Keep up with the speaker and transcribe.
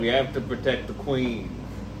We have to protect the queen.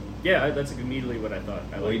 Yeah, that's immediately what I thought.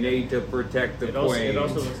 We need to protect the queen. It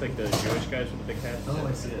also looks like the Jewish guys with the big hats. Oh,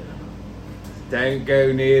 I see it. Don't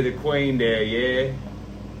go near the queen there, yeah?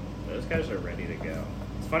 Those guys are ready to go.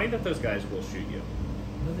 It's funny that those guys will shoot you.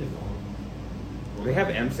 No, they won't. They have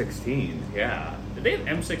M16s, yeah. Did they have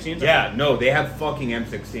M16s? Yeah, no, they have fucking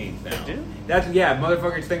M16s now. They do?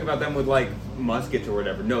 Motherfuckers think about them with like muskets or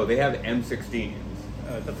whatever. No, they have M16s.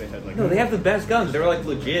 I thought they had like. No, they have the best guns. They're like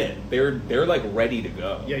legit. They're like ready to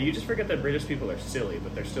go. Yeah, you just forget that British people are silly,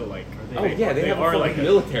 but they're still like. Oh yeah, they have a fucking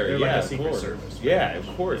military. They're Yeah, like a of secret course. service. Yeah, of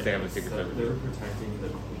course they have a secret So service. they were protecting the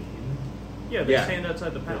queen. Yeah, they Yeah. stand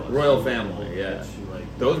outside the palace. Royal family, yeah. She,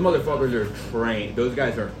 like, Those motherfuckers are trained. Those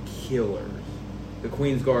guys are killers. The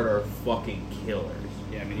Queen's Guard are fucking killers.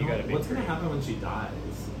 Yeah, I mean you gotta be. What's gonna pretty- happen when she dies?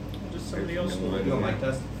 Just somebody else. No will idea. go like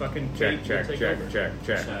that. Fucking Check, Kate check, will take check, over. check,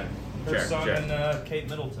 check, Check. Her check, son check, and Kate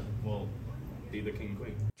Middleton will be the king and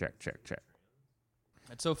queen. check, check, check.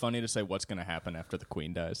 It's so funny to say what's going to happen after the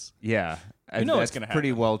queen dies. Yeah, You know that's it's gonna pretty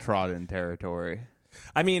happen. well trodden territory.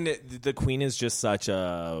 I mean, the queen is just such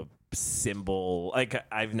a symbol. Like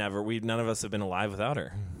none of us have been alive without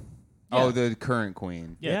her. Oh, the current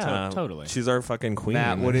queen. Yeah, totally. She's our fucking queen.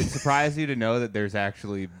 Matt, would it surprise you to know that there's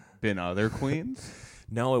actually been other queens?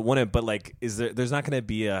 No, it wouldn't. But like, there's not going to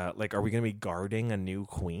be are we going to be guarding a new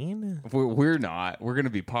queen? We're not. We're going to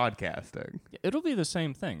be podcasting. It'll be the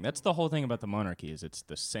same thing. That's the whole thing about the monarchy is it's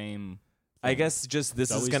the same. I guess just this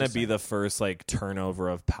It's is always going to the be same. the first like turnover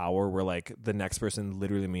of power where like the next person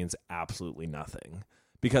literally means absolutely nothing.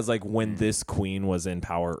 Because like when this queen was in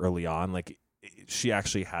power early on, like she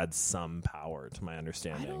actually had some power, to my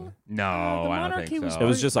understanding. No, the I don't monarchy think was so. It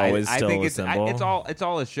was just always I still think a it's symbol. it's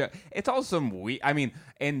all a show. It's all some I mean,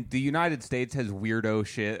 and the United States has weirdo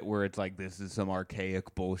shit where it's like this is some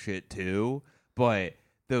archaic bullshit too. But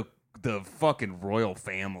the fucking royal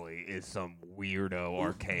family is some weirdo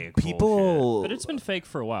archaic bullshit. People, But it's been fake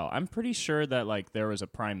for a while. I'm pretty sure that like there was a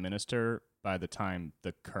prime minister by the time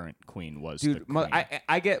the current queen was the Dude, queen.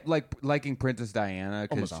 I get like liking Princess Diana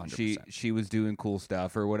because Almost she 100%. she was doing cool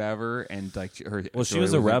stuff or whatever, and like her. well, she story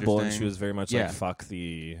was a rebel, and interesting. she was very much Yeah. like fuck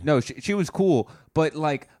the. No, she was cool, but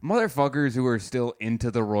like motherfuckers who are still into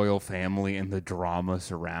the royal family and the drama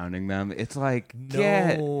surrounding them, it's like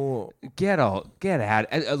No. get out,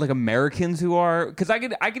 like Americans who are, because I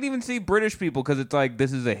could even see British people because it's like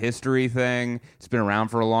this is a history thing. It's been around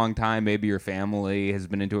for a long time. Maybe your family has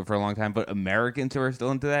been into it for a long time, but Americans who are still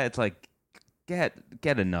into that, it's like get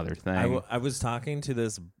another thing. I was talking to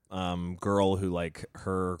this girl who like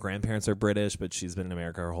her grandparents are British, but she's been in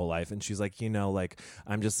America her whole life, and she's like, like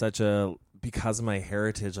I'm just because of my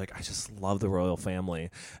heritage, like I just love the royal family,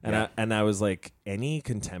 and I was like, any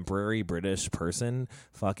contemporary British person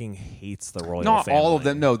fucking hates the royal Not family. all of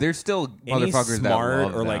them. No, there's still Any motherfuckers smart that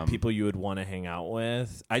love or like them. people you would want to hang out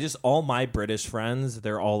with. All my British friends,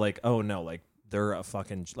 they're all like, oh no, like they're a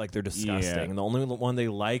fucking like they're disgusting. Yeah. And the only one they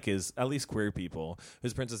like is at least queer people.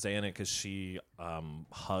 Is Princess Diana because she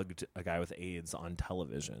hugged a guy with AIDS on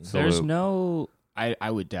television. So- There's no.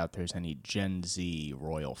 I would doubt there's any Gen Z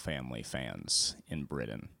royal family fans in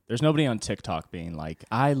Britain. There's nobody on TikTok being like,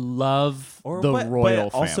 I love the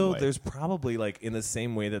royal family. Also, there's probably like in the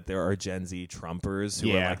same way that there are Gen Z Trumpers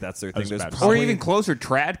who are Yeah, like that's their I thing. was There's about to say. probably, or even closer,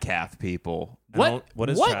 tradcath people. What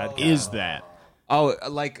is trad? is that? Oh,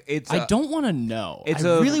 like it's. I don't want to know. it's I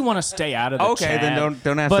a- really want to stay out of the Okay, then chat,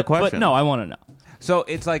 don't ask but, the question. But no, I want to know. So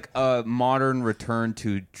it's like a modern return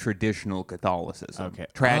to traditional Catholicism. Okay.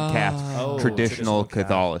 Tradcath, Oh, traditional traditional Cath-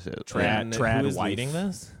 Catholicism. And Trad who is wife. leading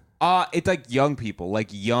this? It's like young people, like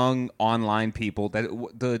young online people.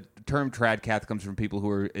 The term tradcath comes from people who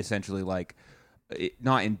are essentially like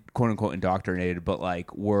not in quote unquote indoctrinated, but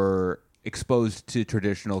like were exposed to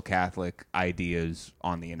traditional Catholic ideas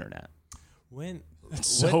on the internet.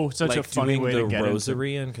 Such like a funny doing way the to get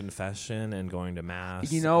rosary and confession and going to mass.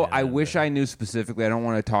 You know, I and- wish I knew specifically. I don't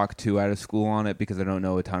want to talk too out of school on it because I don't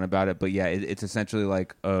know a ton about it. But yeah, it's essentially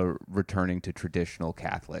like returning to traditional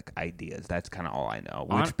Catholic ideas. That's kind of all I know.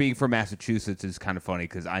 Which, being from Massachusetts, is kind of funny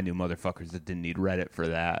because I knew motherfuckers that didn't need Reddit for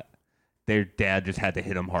that. Their dad just had to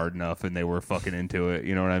hit them hard enough, and they were fucking into it.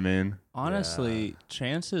 You know what I mean? Honestly,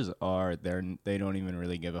 chances are they don't even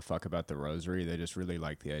really give a fuck about the rosary. They just really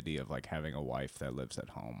like the idea of like having a wife that lives at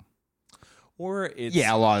home. Or it's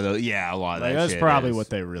Yeah, a lot of those. Yeah, a lot of Like, that. that's shit probably is-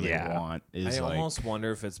 what they really yeah. want. Is I like, almost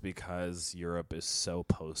wonder if it's because Europe is so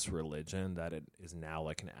post-religion that it is now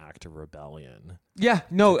like an act of rebellion. Yeah,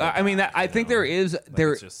 no, go I mean, back, I you think know? there is Like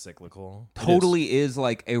there it's just cyclical. totally is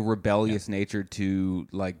like a rebellious nature to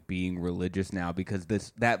like being religious now because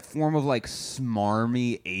that form of like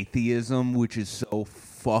smarmy atheism, which is so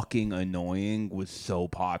fucking annoying was so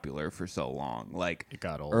popular for so long. Like It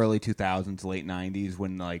got old. early 2000s, late 90s,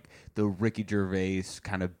 when like the Ricky Gervais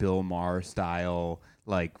kind of Bill Maher style,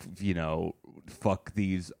 like, you know, fuck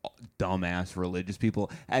these dumbass religious people,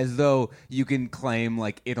 as though you can claim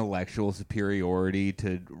like intellectual superiority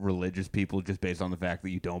to religious people just based on the fact that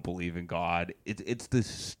you don't believe in God. It's the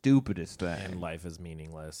stupidest thing. And life is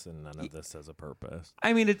meaningless, and none of this has a purpose.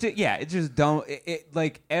 I mean, it's just dumb.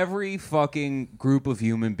 Like every fucking group of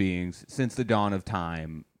human beings since the dawn of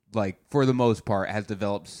time, like for the most part, has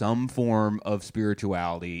developed some form of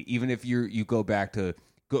spirituality. Even if you go back to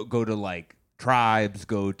go to like tribes,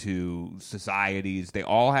 go to societies, they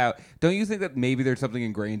all have. Don't you think that maybe there's something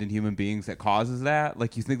ingrained in human beings that causes that?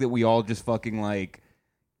 Like, you think that we all just fucking like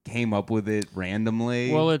came up with it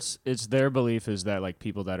randomly? Well, it's their belief is that like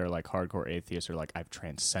people that are like hardcore atheists are like, I've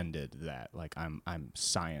transcended that, like I'm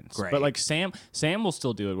science. Great. But like Sam will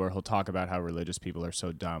still do it where he'll talk about how religious people are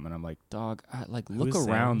so dumb, and I'm like, dog, look Who's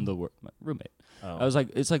around Sam? the world. My roommate. Oh. I was like,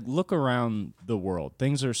 it's like, look around the world.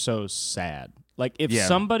 Things are so sad. Like if Yeah.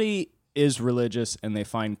 somebody is religious and they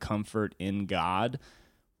find comfort in God,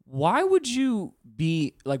 why would you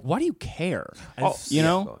be like, why do you care? You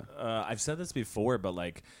know? I've said this before, but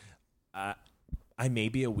like, I may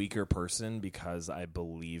be a weaker person because I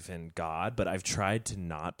believe in God, but I've tried to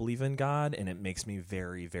not believe in God, and it makes me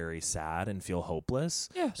very, very sad and feel hopeless.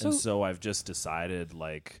 Yeah, and so I've just decided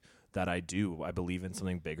like that I believe in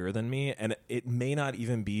something bigger than me, and it may not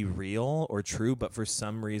even be real or true, but for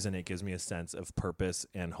some reason it gives me a sense of purpose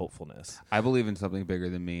and hopefulness. I believe in something bigger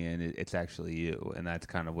than me, and it's actually you, and that's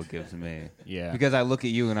kind of what gives me. Yeah. Because I look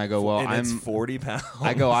at you and I go, well, and I'm it's 40 pounds.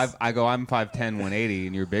 I'm 5'10", 180,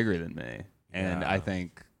 and you're bigger than me, and Yeah. I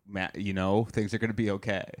think, you know, things are going to be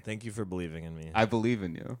okay. Thank you for believing in me. I believe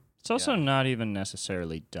in you. It's also not even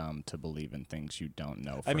necessarily dumb to believe in things you don't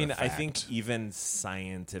know. I for mean, a I fact. think even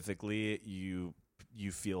scientifically, you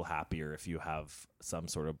feel happier if you have some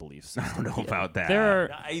sort of belief system. I don't know about that. there are.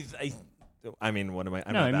 I mean, what am I?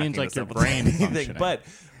 I'm No, not it means, backing like, this your up with brain anything, functioning. But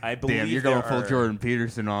I believe Damn, you're going there full are- Jordan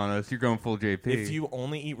Peterson on us. You're going full JP. If you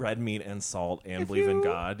only eat red meat and salt and believe in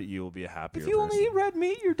God, you will be a happier If you only person. eat red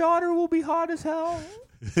meat, your daughter will be hot as hell.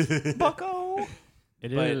 Bucko.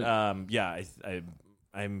 It But is. yeah,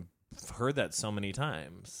 I've heard that so many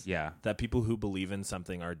times. Yeah. That people who believe in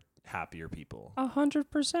something are happier people.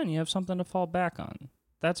 100%. You have something to fall back on.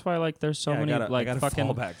 That's why, like, there's so Yeah, many, I got a fucking,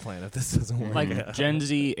 fallback plan if this doesn't work. like, out. Gen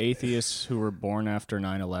Z atheists who were born after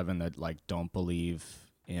 9/11 that, like, don't believe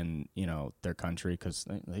in, you know, their country because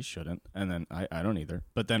they shouldn't. And then I don't either.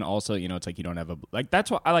 But then also, you know, it's like you don't have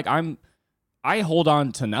that's why I hold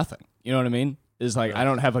on to nothing. You know what I mean? Is like, I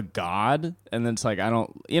don't have a God, and then it's like, I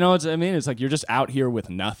don't, you know what I mean? It's like, you're just out here with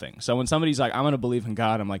nothing. So when somebody's like, I'm going to believe in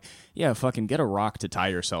God, I'm like, yeah, fucking get a rock to tie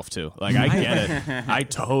yourself to. Like, I get it. I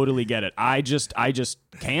totally get it. I just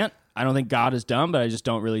can't. I don't think God is dumb, but I just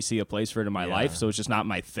don't really see a place for it in my life, so it's just not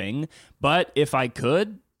my thing. But if I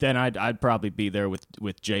could, then I'd probably be there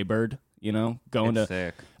with Jay Bird, you know, going It's to...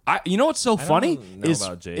 sick. You know what's so funny know is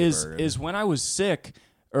about Jay is Bird. is when I was sick,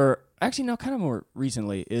 or actually no, kind of more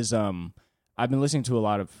recently, is I've been listening to a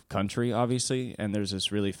lot of country, obviously, and there's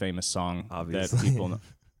this really famous song Obviously. that people know.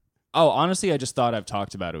 Oh, honestly, I just thought I've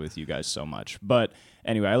talked about it with you guys so much. But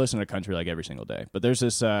anyway, I listen to country like every single day. But there's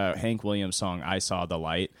this Hank Williams song, "I Saw the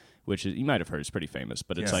Light," which is, you might have heard. It's pretty famous,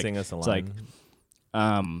 but it's like Sing us a it's like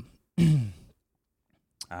line.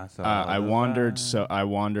 I wandered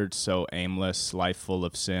so aimless, life full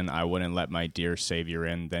of sin. I wouldn't let my dear Savior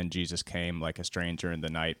in. Then Jesus came like a stranger in the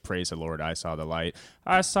night. Praise the Lord, I saw the light.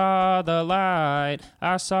 I saw the light.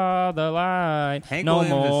 I saw the light. Hank No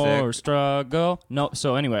Williams is more sick. struggle. No.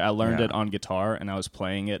 So anyway, I learned Yeah. it on guitar, and I was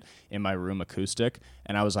playing it in my room acoustic,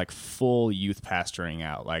 and I was like full youth pastoring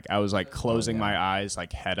out. Like I was like closing my eyes,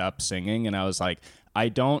 like head up, singing, and I was like, I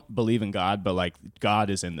don't believe in God, but like God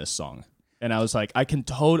is in this song. And I was like, I can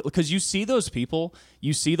totally, because you see those people,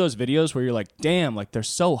 you see those videos where you're like, damn, like they're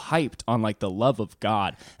so hyped on like the love of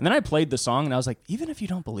God. And then I played the song and I was like, even if you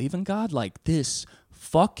don't believe in God, like this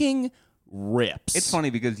fucking rips. It's funny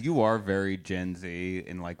because you are very Gen Z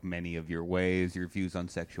in like many of your ways, your views on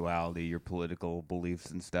sexuality, your political beliefs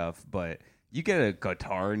and stuff. But you get a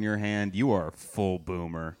guitar in your hand, you are full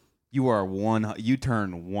boomer. You are you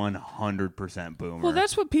turn 100% boomer. Well,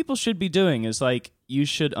 that's what people should be doing is like, you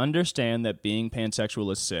should understand that being pansexual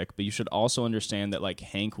is sick, but you should also understand that like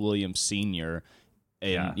Hank Williams Sr.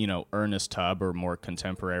 and, you know, Ernest Tubb or more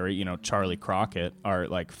contemporary, you know, Charlie Crockett are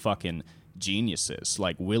like fucking geniuses.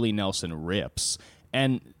 Like Willie Nelson rips.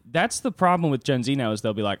 And that's the problem with Gen Z now is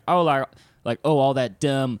they'll be like, oh, like, oh, all that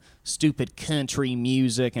dumb, stupid country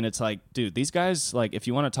music. And it's like, dude, these guys, like, if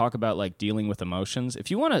you want to talk about, like, dealing with emotions, if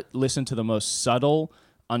you want to listen to the most subtle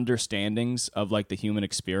understandings of, like, the human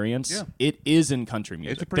experience, it is in country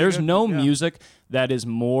music. There's no music that is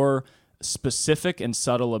more specific and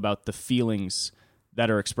subtle about the feelings that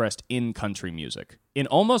are expressed in country music. In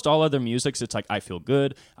almost all other musics, it's like, I feel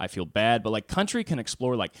good, I feel bad, but like country can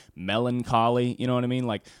explore like melancholy, you know what I mean?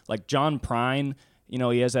 Like John Prine, you know,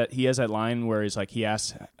 he has that line where he's like, he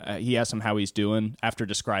asks him how he's doing after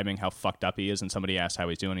describing how fucked up he is, and somebody asks how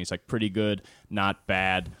he's doing. He's like, pretty good, not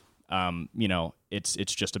bad. You know, it's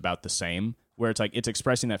just about the same. Where it's like, it's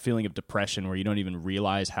expressing that feeling of depression where you don't even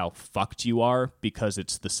realize how fucked you are because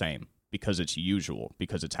it's the same. Because it's usual,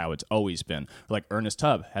 because it's how it's always been. Like Ernest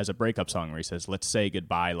Tubb has a breakup song where he says, let's say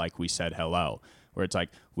goodbye like we said hello, where it's like,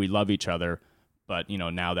 we love each other, but, you know,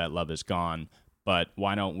 now that love is gone, but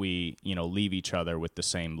why don't we, you know, leave each other with the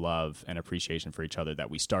same love and appreciation for each other that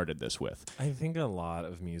we started this with? I think a lot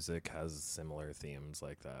of music has similar themes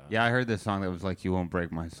like that. Yeah, I heard this song that was like, you won't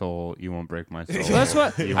break my soul, you won't break my soul. So that's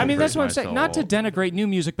what, I mean, that's what I'm saying. Soul. Not to denigrate new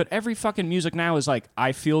music, but every fucking music now is like,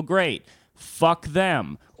 I feel great. Fuck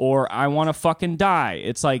them, or I want to fucking die.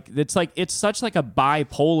 It's such like a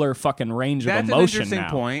bipolar fucking range of emotion. That's an interesting now.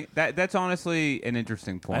 Point. That's honestly an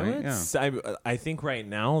interesting point. I think right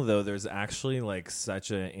now though, there's actually like such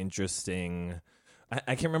an interesting.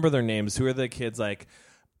 I can't remember their names. Who are the kids like?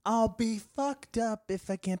 I'll be fucked up if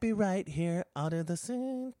I can't be right here. I'll do the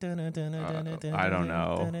sing. I don't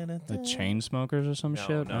know. The Chainsmokers or some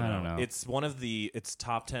shit? No, I don't know. It's one of it's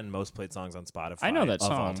top 10 most played songs on Spotify. I know that of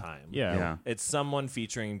song. all time. Yeah. It's someone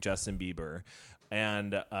featuring Justin Bieber,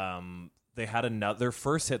 and they had another. Their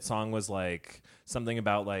first hit song was like something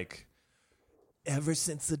about like. Ever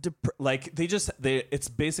since it's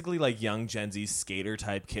basically like young Gen Z skater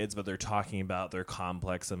type kids, but they're talking about their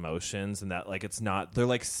complex emotions and that like they're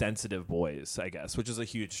like sensitive boys, I guess, which is a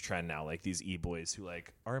huge trend now. Like these e-boys who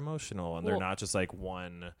like are emotional and they're not just like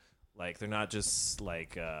one, like they're not just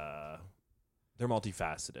like they're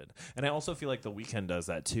multifaceted. And I also feel like The Weeknd does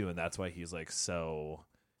that too, and that's why he's like so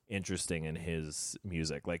interesting in his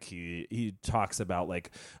music. Like he talks about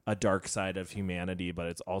like a dark side of humanity, but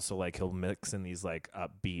it's also like he'll mix in these like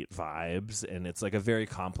upbeat vibes, and it's like a very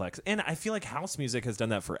complex. And I feel like house music has done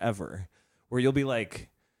that forever, where you'll be like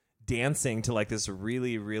dancing to like this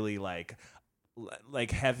really really like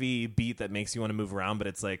heavy beat that makes you want to move around, but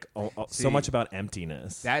it's like so much about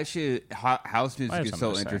emptiness. That shit, house music is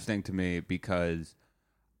so interesting to me because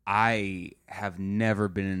I have never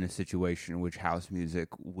been in a situation in which house music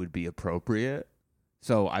would be appropriate,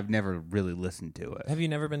 so I've never really listened to it. Have you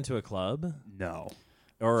never been to a club? No.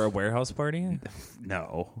 Or a warehouse party?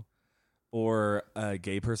 No. Or a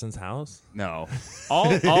gay person's house? No.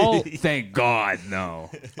 I'll Thank God, no.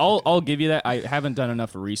 I'll give you that. I haven't done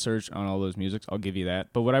enough research on all those musics. I'll give you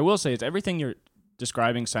that. But what I will say is everything you're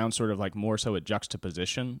describing sounds sort of like more so a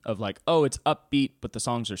juxtaposition of like, oh, it's upbeat, but the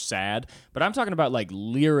songs are sad. But I'm talking about like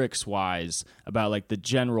lyrics wise, about like the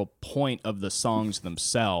general point of the songs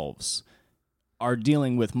themselves are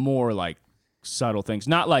dealing with more like subtle things.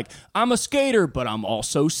 Not like, I'm a skater, but I'm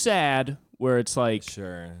also sad, where it's like,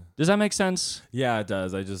 sure. Does that make sense? Yeah, it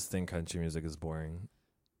does. I just think country music is boring.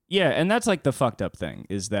 Yeah, and that's like the fucked up thing,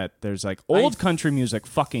 is that there's like old country music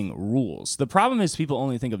fucking rules. The problem is people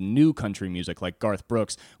only think of new country music like Garth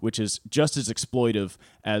Brooks, which is just as exploitive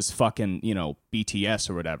as fucking, you know, BTS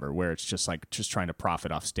or whatever, where it's just like just trying to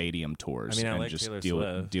profit off stadium tours I and like just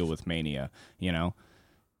Taylor deal with mania, you know?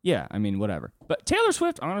 Yeah, I mean, whatever. But Taylor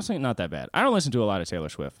Swift, honestly, not that bad. I don't listen to a lot of Taylor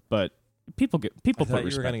Swift, but people put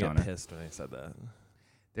respect you were gonna on get her. pissed when I said that.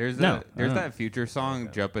 There's that Future song,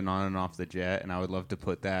 Jumping On and Off the Jet, and I would love to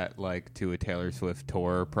put that like to a Taylor Swift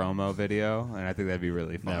tour promo video, and I think that'd be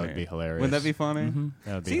really funny. That would be hilarious. Wouldn't that be funny? Mm-hmm.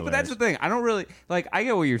 That would be hilarious. But that's the thing. I don't really like. I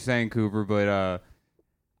get what you're saying, Cooper, but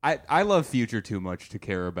I love Future too much to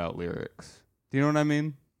care about lyrics. Do you know what I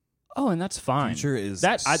mean? Oh, and that's fine. Future is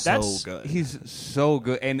that's good. He's so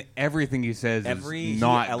good, and everything he says he is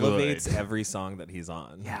not elevates good. every song that he's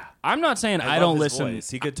on. Yeah, I'm not saying I love don't his listen. voice.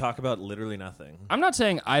 He could talk about literally nothing. I'm not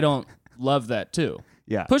saying I don't love that too.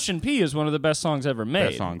 Yeah. Pushin' P is one of the best songs ever made.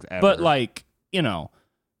 Best songs ever. But like, you know,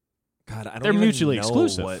 God, I don't they're even mutually know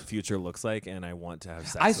exclusive. what Future looks like, and I want to have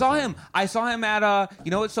sex. I saw with him. I saw him at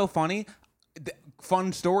you know what's so funny?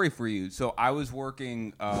 Fun story for you. So I was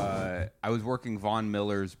working Von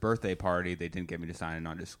Miller's birthday party. They didn't get me to sign a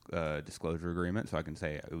non-disclosure agreement, so I can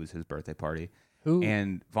say it was his birthday party. Who?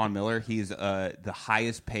 And Von Miller, he's the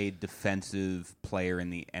highest paid defensive player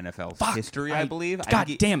in the NFL's history, I believe.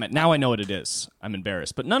 God damn it! Now I know what it is. I'm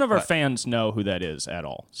embarrassed, but none of our fans know who that is at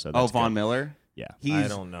all. So that's Von good. Miller. Yeah. He's, I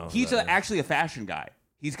don't know who He's that is. actually a fashion guy.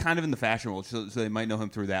 He's kind of in the fashion world, so they might know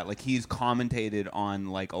him through that. Like he's commentated on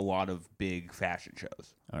like a lot of big fashion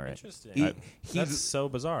shows. All right. Interesting. He's That's so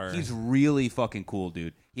bizarre. He's really fucking cool,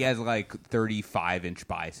 dude. He has like 35-inch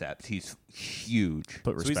biceps. He's huge.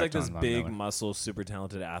 Put so he's like respect on this Von big, Miller. muscle, super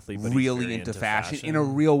talented athlete, but he's Really very into fashion in a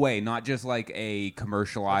real way, not just like a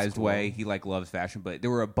commercialized cool. way. He like loves fashion, but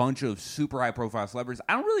there were a bunch of super high profile celebrities.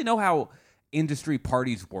 I don't really know how industry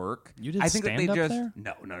parties work. You did I think that they stand-up just there?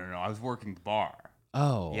 No. I was working the bar.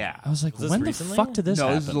 Oh. Yeah. I was like, Was this when the recently? fuck did this No,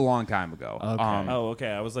 happen? this was a long time ago. Okay. Oh, okay.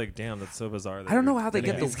 I was like, damn, that's so bizarre. I don't know how they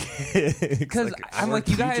get these the kids. because I'm our like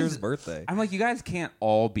you teacher's guys. birthday. I'm like you guys can't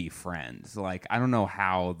all be friends. Like I don't know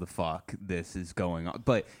how the fuck this is going on,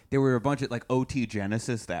 but there were a bunch of like OT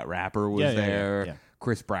Genesis, that rapper was Yeah, there. yeah.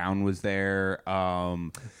 Chris Brown was there.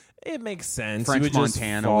 It makes sense. French you would just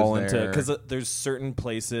Montana fall was into there. because there's certain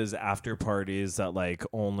places after parties that like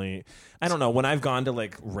only I don't know when I've gone to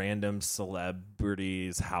like random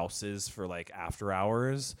celebrities' houses for like after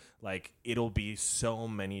hours, like it'll be so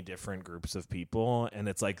many different groups of people, and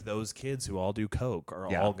it's like those kids who all do coke are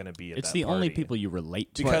Yeah. all going to be at It's that the only party. people you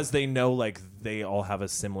relate to. because they know like they all have a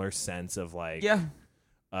similar sense of like Yeah,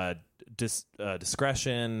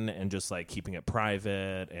 discretion and just like keeping it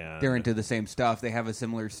private, and they're into the same stuff. They have a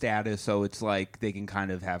similar status, so it's like they can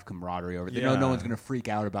kind of have camaraderie over. They know no Yeah. one's going to freak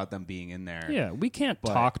out about them being in there. Yeah, we can't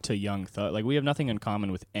talk to young thug. Like we have nothing in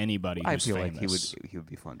common with anybody I who's feel famous. like he would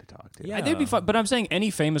be fun to talk to. Yeah. They'd be fun, but I'm saying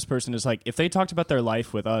any famous person is like if they talked about their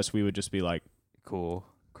life with us, we would just be like Cool,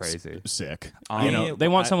 crazy. sick. I- You know, they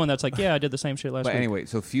want someone that's like, yeah, I did the same shit last But week. anyway,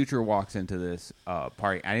 so Future walks into this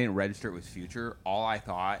party. I didn't register it was Future. All I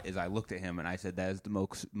thought is I looked at him and I said, "That is the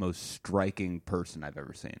most striking person I've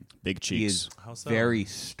ever seen." Big He cheeks. is How so? very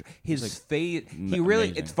his face. He really.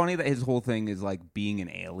 amazing. It's funny that his whole thing is like being an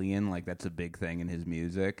alien. Like that's a big thing in his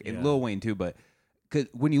music, and Yeah. Lil Wayne too. But because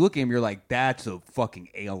when you look at him, you're like, "That's a fucking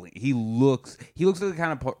alien." He looks like the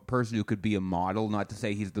kind of person who could be a model. Not to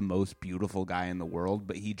say he's the most beautiful guy in the world,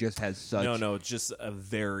 but he just has such no, it's just a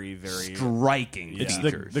very, very striking It's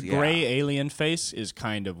features. the Yeah. gray alien face is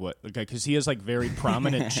kind of what because he has like very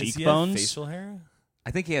prominent Does he have cheekbones. facial hair.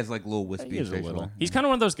 I think he has like little He wispy has a facial little. hair. He's kind of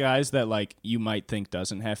one of those guys that like you might think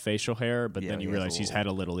doesn't have facial hair, but Yeah, then you he has realize a he's little. had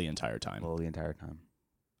a little the entire time. Well, the entire time.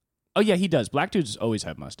 Oh yeah, he does. Black dudes always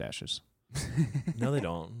have mustaches. No, they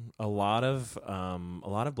don't. A lot of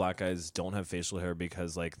black guys don't have facial hair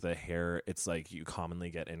because like the hair, it's like you commonly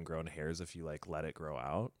get ingrown hairs if you like let it grow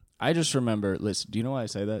out. I just remember. Listen, do you know why I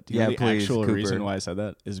say that? Do you Yeah, know the please, actual Cooper. reason why I said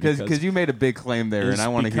that is Because you made a big claim there, Is and I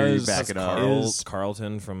want to hear you because back it up.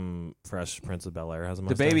 Carlton from Fresh Prince of Bel Air has a The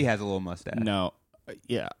mustache. baby has a little mustache. no,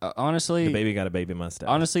 yeah. Honestly, The baby got a baby mustache.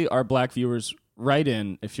 honestly, our black viewers write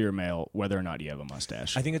in if you're a male whether or not you have a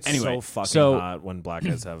mustache. I think it's anyway, so fucking so hot when black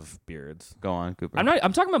guys have beards. Go on, Cooper.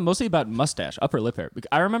 I'm talking about mostly about mustache, upper lip hair.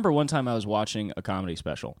 I remember one time I was watching a comedy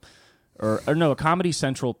special, or no, a Comedy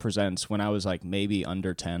Central presents when I was like maybe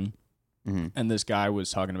under 10, and this guy was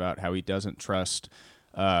talking about how he doesn't trust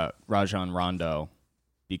Rajon Rondo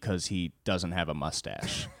because he doesn't have a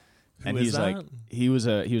mustache. And is he's like, that? he was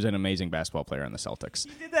an amazing basketball player on the Celtics.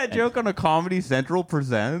 You did that joke on a Comedy Central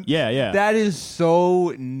present? Yeah, yeah. That is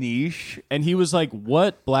so niche. And he was like,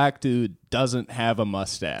 "What black dude doesn't have a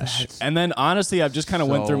mustache?" And then honestly, I've just kind of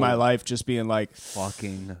went through so my life just being like,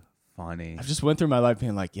 Fucking funny. I've just went through my life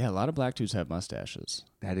being like, yeah, a lot of black dudes have mustaches.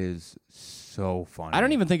 That is so funny. I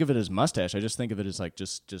don't even think of it as mustache. I just think of it as like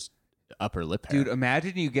just upper lip hair. Dude,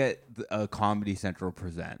 imagine you get a Comedy Central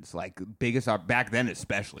presents, like biggest back then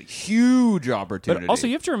especially, huge opportunity. but also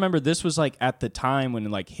you have to remember this was like at the time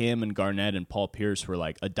when like him and Garnett and Paul Pierce were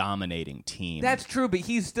like a dominating team. That's true, but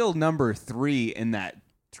he's still number 3 in that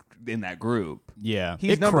group. yeah.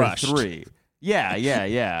 He's it number crushed. 3.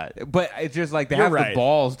 Yeah. But it's just like they You're have right. the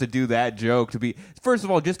balls to do that joke. To be first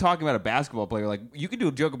of all, just talking about a basketball player, like you could do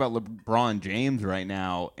a joke about LeBron James right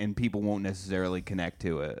now, and people won't necessarily connect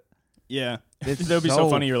to it. Yeah. It's That would be so so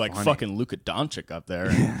funny. You're like funny. fucking Luka Doncic up there.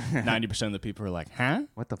 And 90% of the people are like, huh?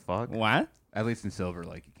 What the fuck? What? At least in Silver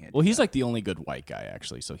Lake, you can't. Well, do he's that. like the only good white guy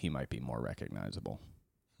actually, so he might be more recognizable.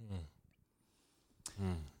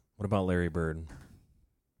 What about Larry Bird?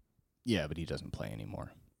 Yeah, but he doesn't play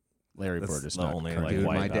anymore. Larry That's Bird is the not only currently- like Dude,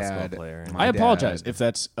 white my basketball dad- player. my I apologize dad-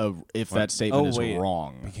 if that statement is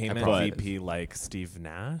wrong. Became but MVP like Steve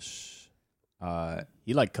Nash.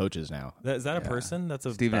 he like coaches now. Is that a Yeah. person? That's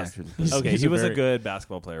a Steve bas- Nash is- He's- Okay, he's he a was a very- good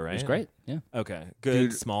basketball player, right? He's great. Yeah. Okay, good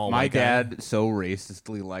Dude, small. My white guy. dad so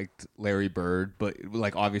racistly liked Larry Bird, but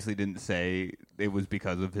like obviously didn't say it was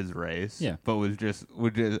because of his race. Yeah. but would just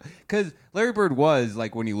because Larry Bird was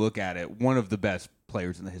like when you look at it one of the best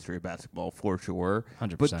players in the history of basketball for sure.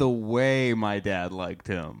 100%. But the way my dad liked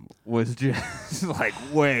him was just like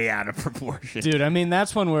way out of proportion. Dude, I mean,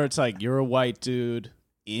 that's one where it's like, you're a white dude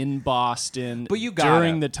in Boston But you gotta.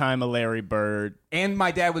 during the time of Larry Bird. And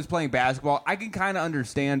my dad was playing basketball. I can kind of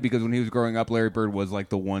understand because when he was growing up, Larry Bird was like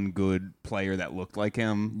the one good player that looked like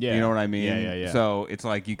him. Yeah. You know what I mean? Yeah. So it's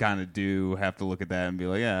like you kind of do have to look at that and be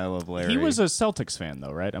like, yeah, I love Larry. He was a Celtics fan,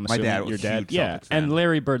 though, right? I'm My assuming dad your was a dad. huge Yeah, Celtics fan. and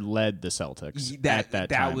Larry Bird led the Celtics at that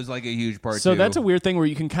time. was like a huge part. So too. that's a weird thing where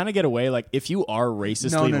you can kind of get away. Like, if you are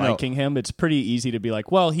racistly No. liking him, it's pretty easy to be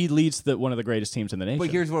like, well, he leads one of the greatest teams in the nation. But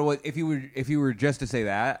here's what if you were just to say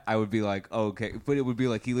that, I would be like, oh, okay. But it would be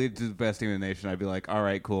like he leads the best team in the nation. I'd be like, all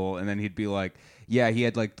right, cool. And then he'd be like, yeah, he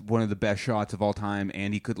had like one of the best shots of all time,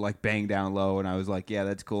 and he could like bang down low. And I was like, yeah,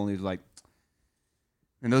 that's cool. And he was like,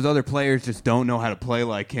 and those other players just don't know how to play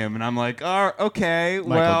like him. And I'm like, oh, okay,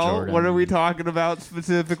 well, Jordan. what are we talking about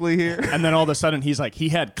specifically here? And then all of a sudden, he's like, he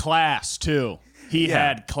had class too. He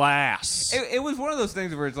had class. It was one of those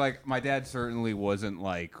things where it's like my dad certainly wasn't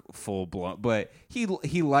like full blown, but he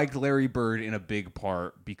liked Larry Bird in a big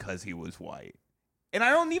part because he was white. And I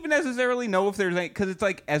don't even necessarily know if there's any, because it's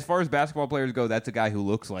like as far as basketball players go, that's a guy who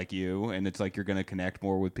looks like you, and it's like you're going to connect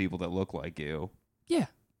more with people that look like you. Yeah.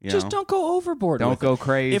 You Just know? don't go overboard. Don't with go it.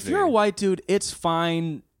 crazy. If you're a white dude, it's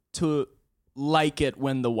fine to like it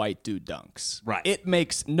when the white dude dunks. Right. It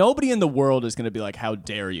makes nobody in the world is going to be like, how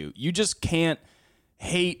dare you? You just can't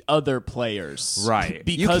hate other players. Right.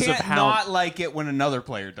 Because you can't of how. not like it when another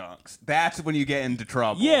player dunks. That's when you get into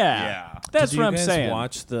trouble. Yeah. That's Did what you I'm guys saying.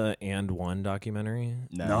 watch the And One documentary?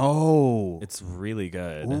 No. It's really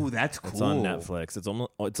good. Ooh, that's cool. It's on Netflix.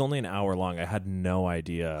 It's only an hour long. I had no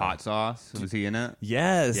idea. Hot Sauce. Was he in it?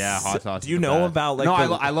 Yes. Yeah, Hot Sauce. Do is you the know best. about like? No,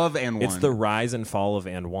 the, I love And One. It's the rise and fall of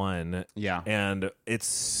And One. Yeah. And it's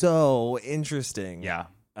so interesting. Yeah.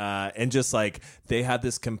 And just like they had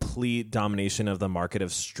this complete domination of the market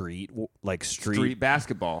of street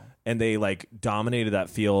basketball. and they like dominated that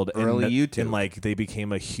field. Early YouTube. and like they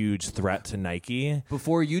became a huge threat to Nike.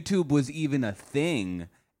 Before YouTube was even a thing,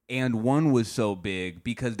 And One was so big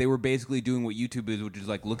because they were basically doing what YouTube is, which is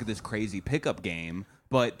like, look at this crazy pickup game,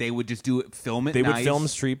 but they would just do it, film it. They nice would film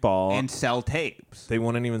street ball and sell tapes. They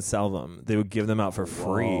wouldn't even sell them. They would give them out for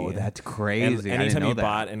free. Oh, that's crazy. And I didn't anytime know you that.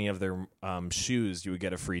 bought any of their shoes, you would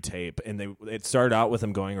get a free tape. And it started out with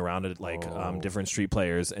them going around at like different street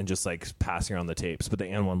players and just like passing around the tapes. But the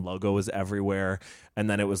And One logo was everywhere. And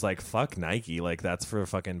then it was like, fuck Nike. Like that's for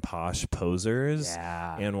fucking posh posers.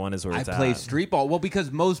 Yeah. And One is where it's I play at. street ball. Well,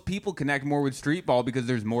 because most people connect more with street ball because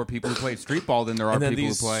there's more people who play street ball than there are And then people who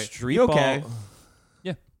these play street You ball. okay?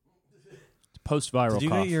 Post-viral Did you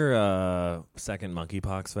cough. get your second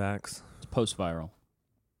monkeypox vax? It's post-viral.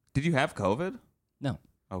 Did you have COVID? No.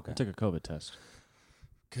 Okay. I took a COVID test.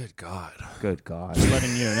 Good God. Good God. Just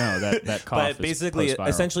letting you know that cough But is basically, post-viral.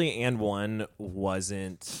 essentially, And One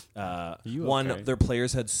wasn't You one. okay? Their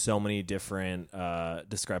players had so many different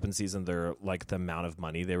discrepancies in their like the amount of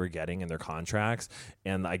money they were getting in their contracts,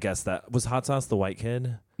 and I guess that was Hot Sauce, the white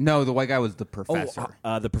kid. No, the white guy was the professor.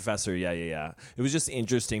 The professor, yeah. It was just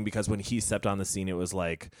interesting because when he stepped on the scene, it was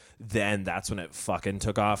like, then that's when it fucking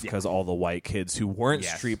took off because all the white kids who weren't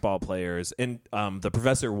Yes. street ball players, and the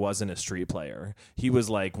professor wasn't a street player. He was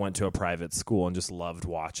like, went to a private school and just loved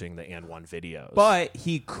watching the And One videos. But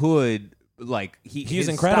he could, like, He's his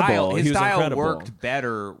incredible. Style, his He was style incredible. worked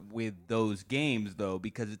better with those games, though,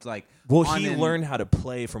 because it's like, well, on he an- learned how to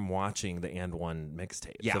play from watching the And One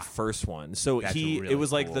mixtape, Yeah. the first one. So That's it really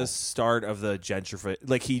was like cool. the start of the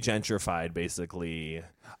like he gentrified basically.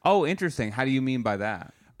 Oh, interesting. How do you mean by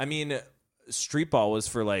that? I mean, street ball was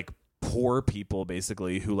for like poor people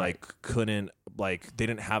basically who like couldn't like they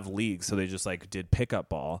didn't have leagues, so they just like did pickup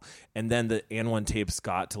ball. And then the And One tapes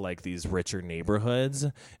got to like these richer neighborhoods,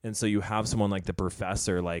 and so you have someone like the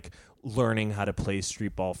professor like learning how to play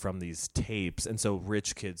street ball from these tapes, and so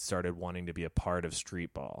rich kids started wanting to be a part of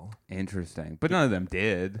street ball. Interesting. But none of them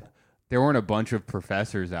did. There weren't a bunch of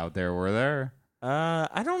professors out there, were there?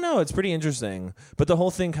 I don't know. It's pretty interesting, but the whole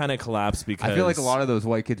thing kind of collapsed because I feel like a lot of those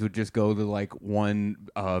white kids would just go to like one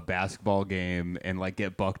basketball game and like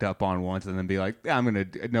get bucked up on once and then be like, yeah,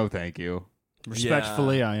 no, thank you.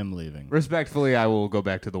 Respectfully, I am leaving. Respectfully, I will go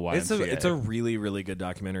back to the YMCA. it's a really, really good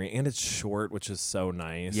documentary, and it's short, which is so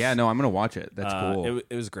nice. Yeah, no, I'm going to watch it. That's cool.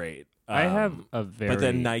 It was great. I have a very... But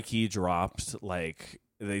then Nike dropped, like,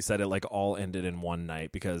 they said it, like, all ended in one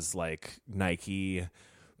night because, like, Nike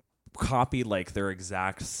copied, like, their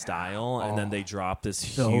exact style, and then they dropped this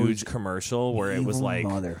huge commercial where it was, like,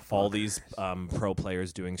 all these pro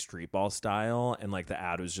players doing street ball style, and, like, the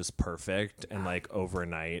ad was just perfect, and, like,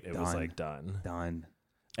 overnight it was, like, done. Done.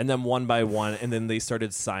 And then one by one, and then they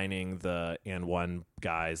started signing the And One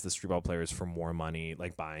guys, the streetball players, for more money,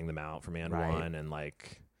 like buying them out from And One, and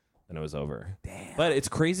like, then it was over. Damn. But it's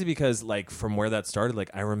crazy because like from where that started, like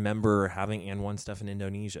I remember having And One stuff in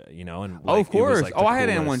Indonesia, you know, and like, of course. it was, like, the I had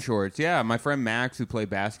And One coolest. shorts. Yeah, my friend Max, who played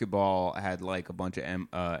basketball, had like a bunch of And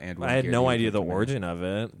One. I had gear no he idea was the into me. origin of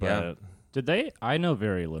it, but Yeah. Did they? I know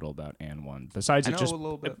very little about And One. Besides I it know just a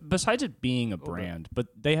little bit. besides it being a brand, but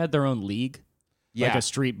they had their own league, Yeah, like a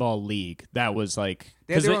street ball league. That was like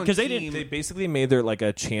They had their own because they team. didn't. they basically made their like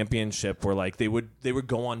a championship where like they would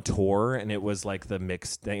go on tour, and it was like the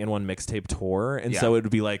And One mixtape tour, and so it would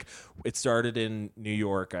be like it started in New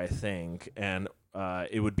York, I think, and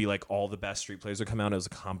it would be like all the best street players would come out. It was a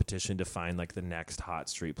competition to find like the next hot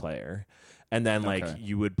street player, and then like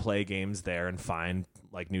you would play games there and find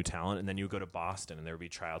like new talent, and then you would go to Boston, and there would be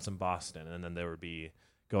tryouts in Boston, and then there would be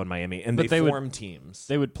go in Miami, and But they they would- formed teams.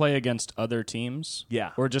 They would play against other teams.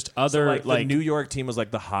 Yeah. or just So, other like, like the New York team was like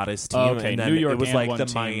the hottest team, Oh, okay, and then New York it was and like one the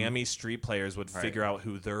team. Miami street players would figure out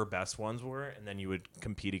who their best ones were, and then you would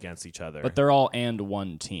compete against each other. But they're all And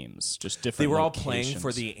One teams, just different. they were all locations. playing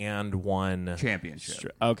for the And One.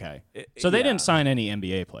 championship. Okay, so they yeah. didn't sign any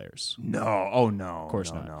NBA players. No, oh no, Of course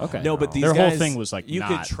no, not. No. Okay, No, but these their guys, whole thing was like you not,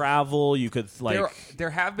 could travel, you could like There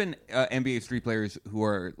have been NBA street players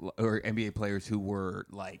or NBA players who were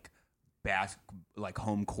like like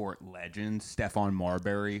home court legends. Stephon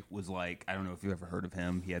Marbury was like, I don't know if you've ever heard of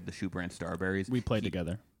him. He had the shoe brand Starberries. we played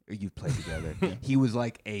together. You've played together. He was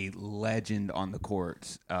like a legend on the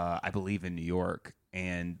courts, I believe, in New York.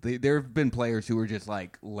 And there have been players who are just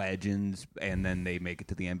like legends, and then they make it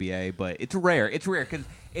to the NBA. But it's rare. It's rare because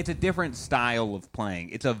it's a different style of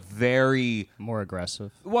playing. It's a very More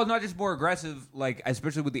aggressive. well, not just more aggressive, like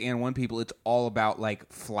especially with the And One people, it's all about like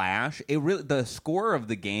flash. It really the score of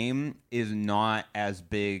the game is not as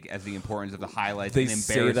big as the importance of the highlights. they and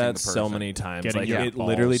say embarrassing that the so person. many times. Getting Like your it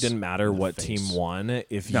literally balls didn't matter in the what face. team won.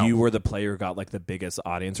 If No. you were the player who got like the biggest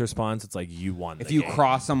audience response, it's like you won. If the you game.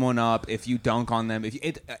 cross someone up, if you dunk on them, if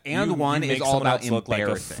you, And You One make is all someone about else look like a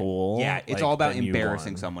embarrassing. fool, Yeah, it's like, all about then you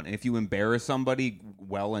embarrassing won. someone. And if you embarrass somebody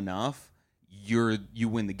well enough, you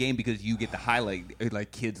win the game because you get the highlight.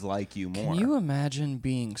 Like kids like you more. Can you imagine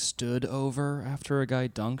being stood over after a guy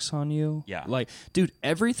dunks on you? Yeah. Like, dude,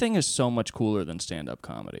 everything is so much cooler than stand-up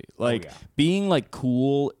comedy. Like, yeah. being, like,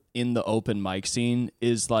 cool in the open mic scene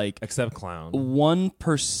is, like, except clown.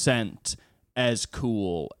 1% as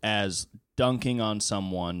cool as dunking on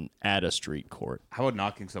someone at a street court. How about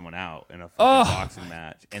knocking someone out in a Oh, boxing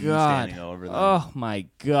match and you God. standing over them? Oh, my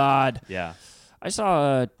God. Yeah. I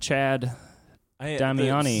saw Chad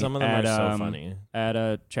Damiani some of them at, are so funny.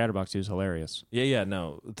 at Chatterbox. He was hilarious. Yeah,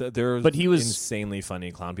 no. There But he was- insanely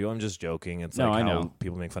funny clown people. I'm just joking. It's No, like I how know.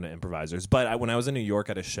 people make fun of improvisers. But when I was in New York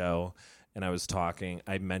at a show and I was talking,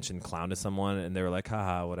 I mentioned clown to someone and they were like,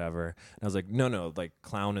 haha, whatever. And I was like, no, like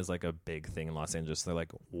clown is like a big thing in Los Angeles. They're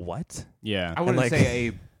like, what? Yeah. I wouldn't like- say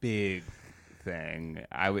a big thing.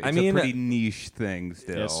 It's mean, a pretty niche thing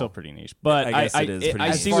still. Yeah, it's still pretty niche. But I guess it is pretty I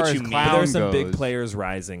niche. see As far what as you mean. clown But there's some big goes. players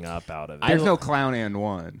rising up out of it. There's no Clown and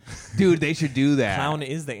One. Dude, they should do that. Clown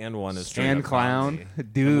is the and one is straight and up Clown. comedy.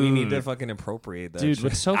 Dude. And we need to fucking appropriate that Dude, shit.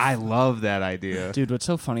 what's so I love that idea. Dude, what's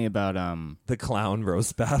so funny about the clown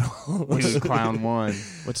roast battle. Dude, Clown One.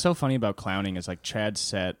 what's so funny about clowning is like Chad's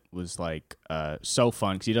set was like so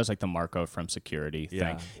fun because he does like the Marco from Security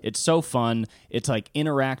Yeah. thing. It's so fun. It's like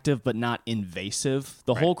interactive but not invasive.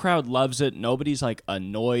 The whole crowd loves it. Nobody's like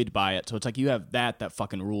annoyed by it. So it's like you have that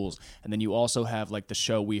fucking rules, and then you also have like the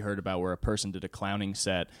show we heard about where a person did a clowning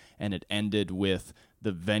set and it ended with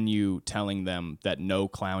the venue telling them that no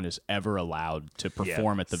clown is ever allowed to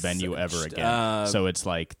perform at the venue ever again. So it's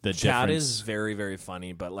like the Chad difference. is very, very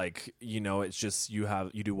funny, but like, you know, it's just you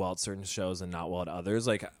do well at certain shows and not well at others.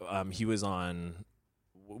 Like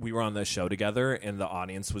we were on the show together and the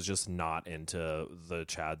audience was just not into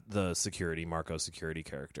the security, Marco security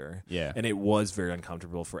character. Yeah. And it was very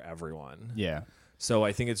uncomfortable for everyone. Yeah. So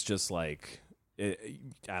I think it's just like,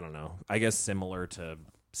 I don't know, I guess similar to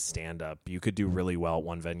stand up. You could do really well at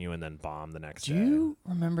one venue and then bomb the next Do day. you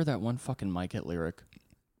remember that one fucking mic at Lyric?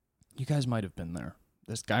 You guys might have been there.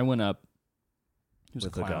 This guy went up. He was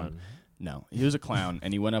With a a clown. gun. No, he was a clown,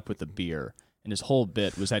 and he went up with a beer. And his whole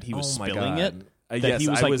bit was that he was Oh my spilling God. it. That Yes, he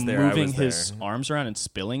was I like was there. I moving was his there. arms around and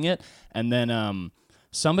spilling it. And then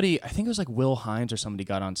somebody, I think it was like Will Hines or somebody,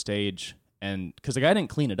 got on stage, and because the guy didn't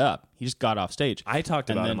clean it up, he just got off stage. I talked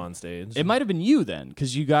And about then him on stage. It might have been you then,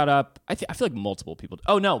 because you got up. I feel like multiple people.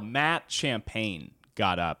 Oh no, Matt Champagne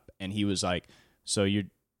got up, and he was like, "So you're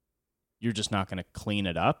just not going to clean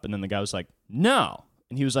it up?" And then the guy was like, "No,"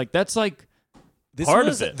 and he was like, "That's like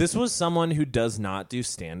This was someone who does not do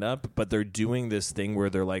stand up, but they're doing this thing where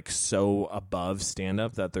they're like so above stand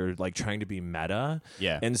up that they're like trying to be meta.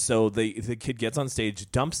 Yeah. And so the kid gets on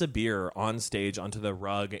stage, dumps a beer on stage onto the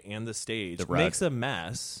rug and the stage, makes a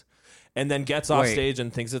mess, and then gets off stage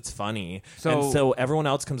and thinks it's funny. And so everyone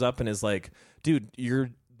else comes up and is like, dude,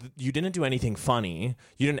 you didn't do anything funny.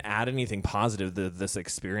 You didn't add anything positive to this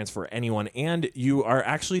experience for anyone, and you are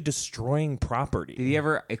actually destroying property. Did he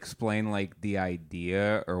ever explain like the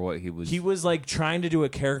idea or what he was? He was like trying to do a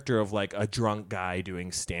character of like a drunk guy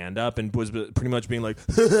doing stand up, and was pretty much being like,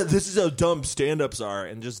 "This is how dumb stand ups are,"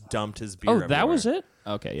 and just dumped his beer. that everywhere. was it.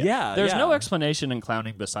 Okay, yeah. Yeah, There's yeah. no explanation in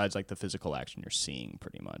clowning besides like the physical action you're seeing,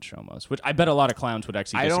 pretty much almost. Which I bet a lot of clowns would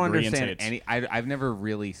actually I disagree don't understand and say any. I've never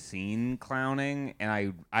really seen clowning, and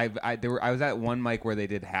I was at one mic where they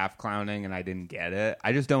did half clowning, and I didn't get it.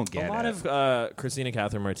 I just don't get it. A lot of Christina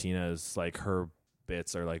Catherine Martinez, like her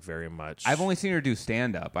bits are like very much. I've only seen her do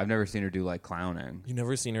stand up. I've never seen her do like clowning. You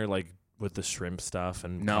never seen her like with the shrimp stuff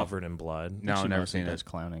and No. covered in blood. No, she never mostly seen does it.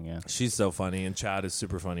 clowning. Yeah. She's so funny, and Chad is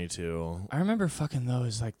super funny too. I remember fucking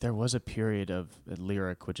those. Like there was a period of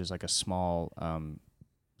Lyric, which is like a small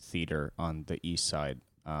theater on the east side,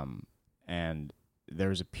 and there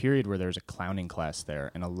was a period where there was a clowning class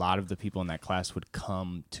there, and a lot of the people in that class would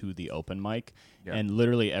come to the open mic, and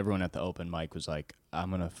literally everyone at the open mic was like, I'm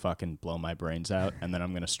gonna fucking blow my brains out, and then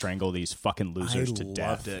I'm gonna strangle these fucking losers to death.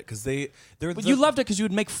 I loved it because they're. But you loved it because you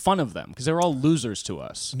would make fun of them because they were all losers to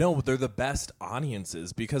us. No, they're the best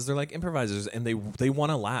audiences because they're like improvisers and they want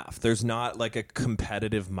to laugh. There's not like a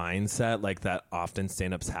competitive mindset like that often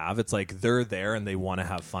stand-ups have. It's like they're there and they want to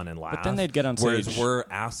have fun and laugh. But then they'd get on stage. Whereas we're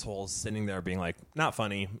assholes sitting there being like, not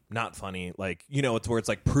funny, not funny. Like, you know, it's where it's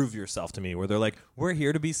like, prove yourself to me. Where they're like, we're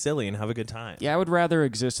here to be silly and have a good time. Yeah, I would rather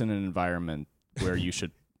exist in an environment where you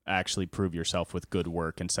should actually prove yourself with good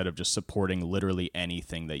work instead of just supporting literally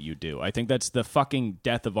anything that you do. I think that's the fucking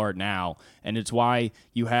death of art now, and it's why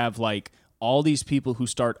you have like all these people who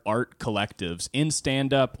start art collectives in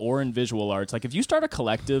stand-up or in visual arts. Like if you start a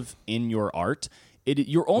collective in your art,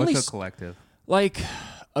 you're only What's a collective? like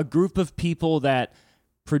a group of people that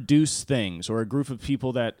produce things, or a group of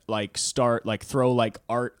people that like start like throw like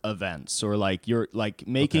art events, or like you're like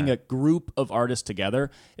making a group of artists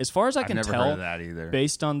together. As far as I can never tell, heard of that either.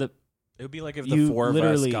 based on the It would be like if You the four of us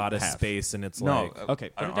literally got a have. space and it's No, like, okay,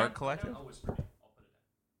 an put it down. art collective.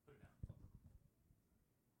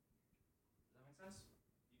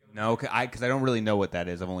 No, because I don't really know what that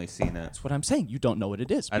is. I've only seen it. That's what I'm saying. You don't know what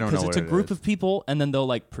it is. I don't because know it's what a it group is. of people, and then they'll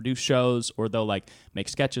like produce shows, or they'll like make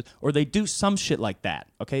sketches, or they do some shit like that.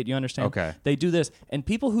 Okay, do you understand? Okay. They do this, and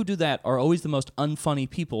people who do that are always the most unfunny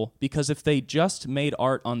people, because if they just made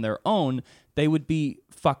art on their own, they would be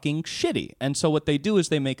fucking shitty. And so what they do is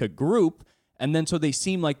they make a group, and then so they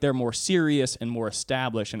seem like they're more serious and more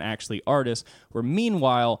established and actually artists, where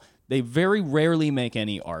meanwhile, they very rarely make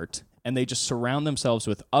any art, and they just surround themselves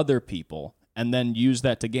with other people and then use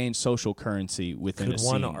that to gain social currency within could a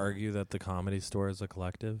one scene. argue that the Comedy Store is a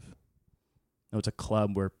collective? No, it's a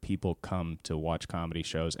club where people come to watch comedy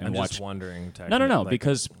shows and I'm watch. just wondering. No, like,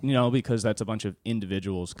 because that's a bunch of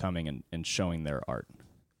individuals coming and showing their art.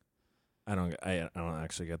 I don't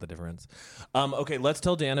actually get the difference. Okay, let's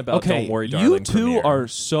tell Dan about Okay, Don't Worry, Darling. you two premiere. are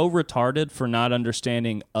so retarded for not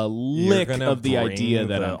understanding a You're lick gonna of the bring idea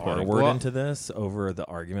that the I'm R putting. word Well- into this over the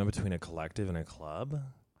argument between a collective and a club.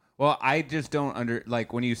 Well, I just don't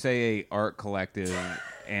like when you say a art collective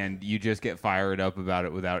and you just get fired up about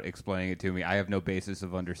it without explaining it to me. I have no basis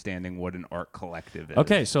of understanding what an art collective is.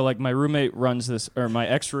 Okay, so like my roommate runs this, or my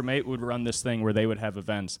ex-roommate would run this thing where they would have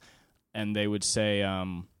events, and they would say,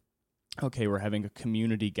 okay, we're having a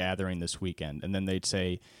community gathering this weekend. And then they'd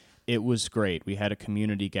say, it was great. We had a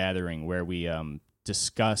community gathering where we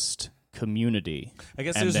discussed community. I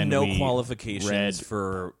guess And there's then no we qualifications read-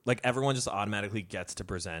 for like everyone just automatically gets to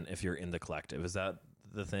present if you're in the collective. Is that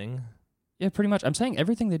the thing? Yeah, pretty much. I'm saying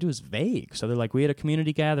everything they do is vague. So they're like, we had a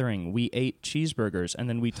community gathering, we ate cheeseburgers, and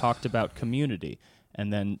then we talked about community.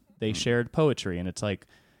 And then they shared poetry. And it's like,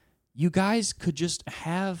 you guys could just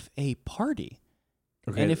have a party.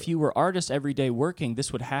 Okay. And if you were artists every day working,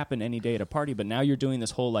 this would happen any day at a party. But now you're doing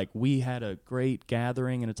this whole, like, we had a great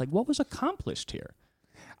gathering. And it's like, what was accomplished here?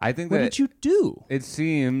 I think What that did you do? it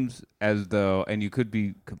seems as though, and you could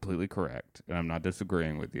be completely correct, and I'm not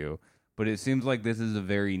disagreeing with you, but it seems like this is a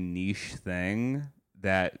very niche thing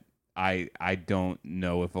that I don't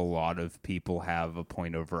know if a lot of people have a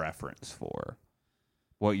point of reference for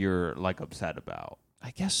what you're like upset about. I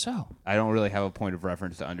guess so. I don't really have a point of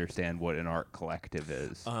reference to understand what an art collective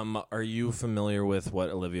is. Are you familiar with what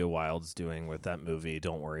Olivia Wilde's doing with that movie,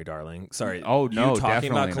 Don't Worry, Darling? Sorry. Oh, no, you talking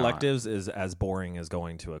about definitely not. collectives is as boring as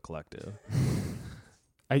going to a collective.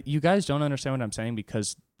 You guys don't understand what I'm saying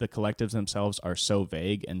because the collectives themselves are so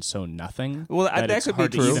vague and so nothing. Well, that it's could be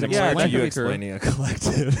hard to true. even Yeah, explain. that could you be true. explaining a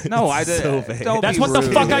collective? No, It's I did. so vague. Don't That's be what the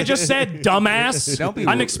rude. fuck I just said, dumbass. Don't be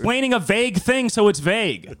I'm rude. explaining a vague thing, so it's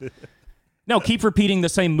vague. No, keep repeating the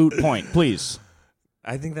same moot point, please.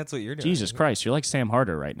 I think that's what you're doing. Jesus Christ, you're like Sam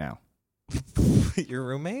Harder right now. Your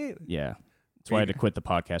roommate? Yeah. That's why I had to quit the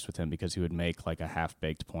podcast with him because he would make like a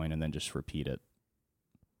half-baked point and then just repeat it.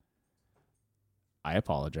 I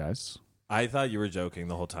apologize. I thought you were joking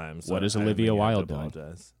the whole time. So What is I Olivia really have to Wilde doing?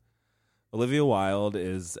 apologize. Olivia Wilde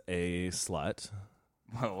is a slut.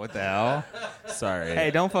 What the hell? Sorry.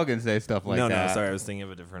 Hey, don't fucking say stuff like no, that. sorry. I was thinking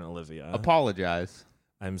of a different Olivia. Apologize.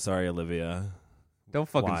 I'm sorry, Olivia. Don't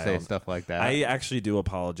fucking say Wild. stuff like that. I actually do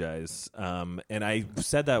apologize. And I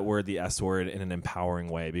said that word, the S word, in an empowering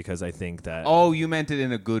way because I think that. Oh, you meant it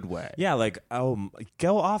in a good way. Yeah, like,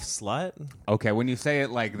 go off, slut. Okay, when you say it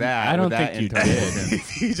like that, I don't with that think you intonation-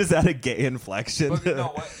 You just had a gay inflection. But no,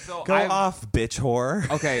 what- so Go I've- off, bitch whore.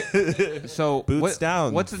 Okay, so Boots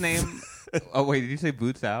down. What's the name? Oh wait, did you say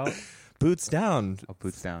boots out? Boots down. Oh,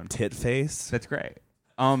 boots down. Tit face. That's great.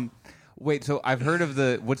 Wait, so I've heard of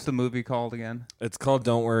what's the movie called again? It's called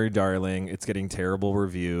Don't Worry, Darling. It's getting terrible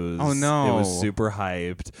reviews. Oh, no. It was super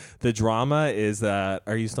hyped. The drama is that.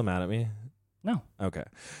 Are you still mad at me? No, Okay.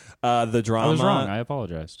 The drama. I was wrong. I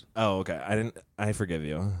apologized. Oh, okay. I forgive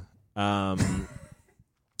you.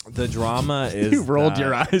 The drama is. You rolled that-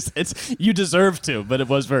 your eyes. You deserve to, but it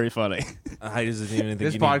was very funny. I just didn't even think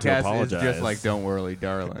This you needed to podcast is apologize. just like "Don't Worry,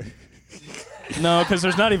 Darling." No, because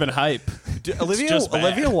there's not even hype. just bad.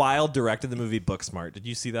 Olivia Wilde directed the movie Booksmart. Did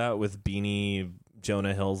you see that with Beanie,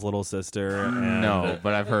 Jonah Hill's little sister? And No,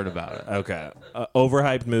 but I've heard about it. Okay.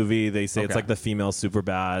 Overhyped movie. They say it's Okay. like the female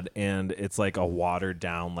Superbad, and it's like a watered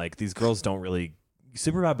down, like these girls don't really.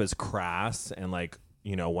 Superbad is crass and like,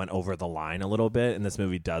 went over the line a little bit, and this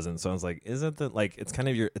movie doesn't. So I was like, isn't that like, it's kind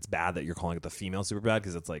of it's bad that you're calling it the female Superbad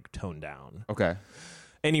because it's like toned down. Okay.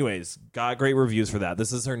 Anyways, got great reviews for that.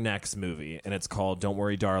 This is her next movie, and it's called Don't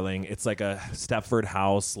Worry, Darling. It's like a Stepford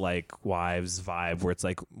House, like, wives vibe, where it's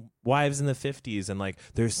like wives in the 50s, and like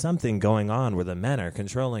there's something going on where the men are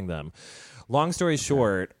controlling them. Long story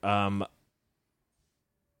short,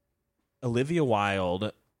 Olivia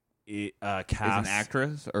Wilde cast... Is an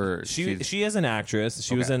actress or She is an actress.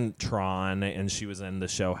 She was Okay. in Tron, and she was in the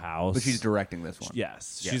show House. but she's directing this one.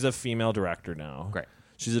 Yes, Yeah. she's a female director now. Great.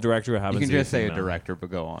 She's a director who happens You can to be just say a female. director,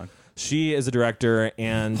 but go on. She is a director,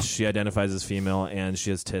 and she identifies as female, and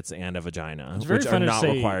she has tits and a vagina, It's very which are funny to not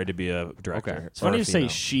say- required to be a director. Okay. It's funny or a to say female.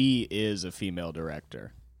 she is a female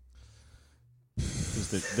director.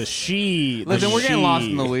 'Cause the she. Listen, the we're getting she- lost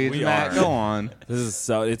in the weeds, We Matt. are. Go on. This is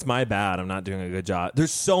so. It's my bad. I'm not doing a good job.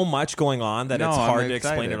 There's so much going on that No, it's I'm hard to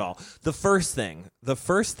explain excited. it all. The first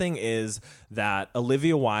thing is that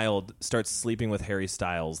Olivia Wilde starts sleeping with Harry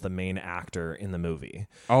Styles, the main actor in the movie.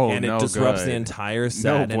 Oh, and it no disrupts good. the entire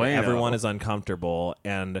set, and bueno. everyone is uncomfortable.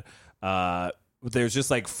 And there's just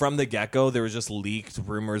like from the get-go, there was just leaked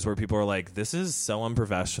rumors where people are like, this is so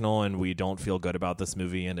unprofessional and we don't feel good about this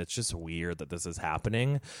movie, and it's just weird that this is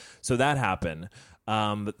happening. So that happened.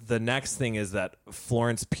 The next thing is that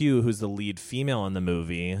Florence Pugh, who's the lead female in the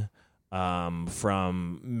movie,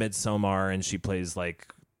 from Midsommar, and she plays like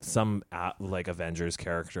some like Avengers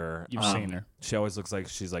character. You've seen her. She always looks like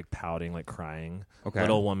she's like pouting, like crying. Okay.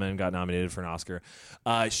 Little Woman got nominated for an Oscar.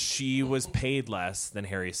 She was paid less than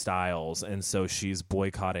Harry Styles, and so she's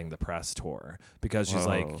boycotting the press tour because she's Whoa.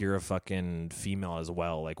 like, you're a fucking female as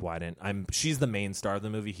well. Like, why didn't she's the main star of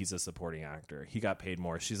the movie. He's a supporting actor. He got paid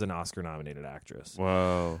more. She's an Oscar nominated actress.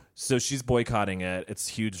 Whoa. So she's boycotting it. It's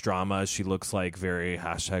huge drama. She looks like very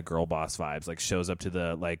 #girl boss vibes. Like shows up to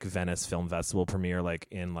the like Venice Film Festival premiere like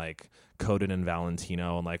in like coated in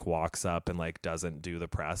Valentino, and like walks up and like doesn't do the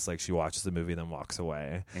press. Like she watches the movie then walks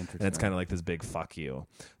away. And it's kind of like this big fuck you.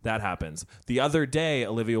 That happens. The other day,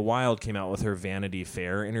 Olivia Wilde came out with her Vanity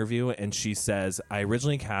Fair interview, and she says, I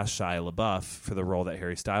originally cast Shia LaBeouf for the role that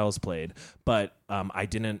Harry Styles played, but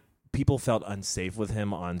people felt unsafe with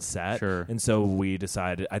him on set. Sure. And so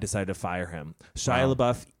I decided to fire him. Shia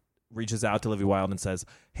LaBeouf reaches out to Olivia Wilde and says,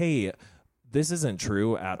 hey, this isn't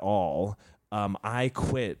true at all. I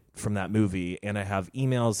quit from that movie, and I have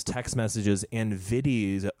emails, text messages, and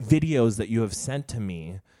videos that you have sent to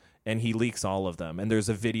me, And he leaks all of them. And there's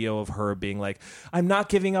a video of her being like, I'm not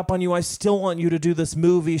giving up on you. I still want you to do this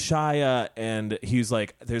movie, Shia. And he's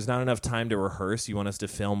like, there's not enough time to rehearse. You want us to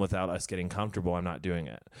film without us getting comfortable. I'm not doing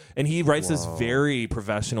it. And he writes this very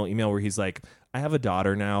professional email where he's like, I have a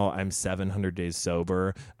daughter now. I'm 700 days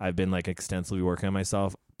sober. I've been like extensively working on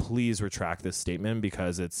myself. Please retract this statement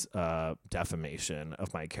because it's defamation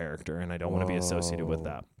of my character. And I don't want to be associated with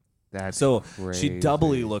that. That's so crazy. she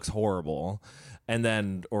doubly looks horrible. And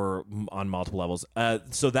then, or on multiple levels.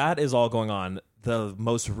 So that is all going on. The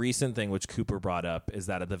most recent thing, which Cooper brought up, is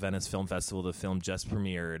that at the Venice Film Festival, the film just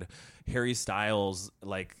premiered. Harry Styles,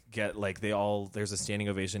 there's a standing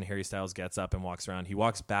ovation. Harry Styles gets up and walks around. He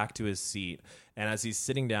walks back to his seat. And as he's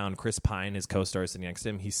sitting down, Chris Pine, his co-star, is sitting next to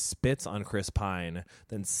him. He spits on Chris Pine,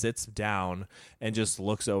 then sits down and just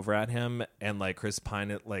looks over at him. And like Chris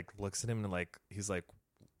Pine, looks at him and he's like,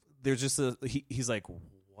 there's just he's like,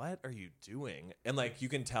 what are you doing? And like you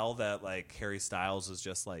can tell that like Harry Styles is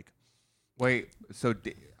just like, wait, so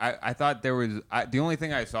I thought there was the only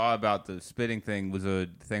thing I saw about the spitting thing was a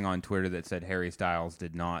thing on Twitter that said Harry Styles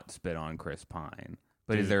did not spit on Chris Pine.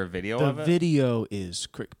 But is there a video of it? The video is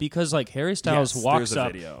because like Harry Styles walks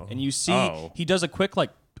up and you see he does a quick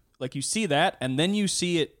like you see that and then you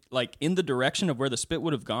see it like in the direction of where the spit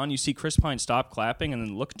would have gone. You see Chris Pine stop clapping and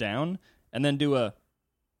then look down and then do a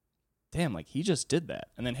damn, like he just did that.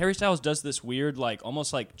 And then Harry Styles does this weird, like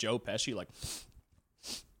almost like Joe Pesci, like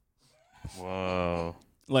whoa.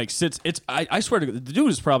 Like sits I swear to God, the dude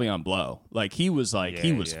is probably on blow. Like he was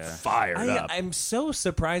fired up. I'm so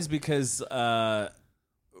surprised because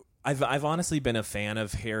I've honestly been a fan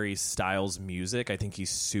of Harry Styles' music. I think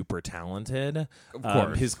he's super talented. Of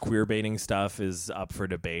course. His queer baiting stuff is up for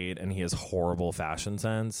debate, and he has horrible fashion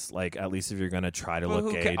sense. Like, at least if you're going to try to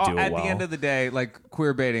look gay, do it well. At the end of the day, like,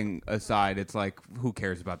 queer baiting aside, it's like, who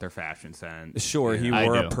cares about their fashion sense? Sure, he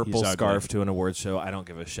wore a purple scarf to an award show. I don't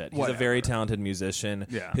give a shit. He's a very talented musician.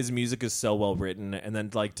 Yeah. His music is so well written, and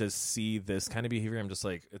then, like, to see this kind of behavior, I'm just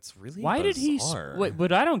like, it's really Why did he... Wait,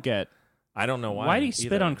 but I don't get... I don't know why. Why did he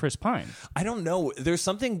spit on Chris Pine? I don't know. There's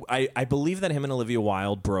something... I believe that him and Olivia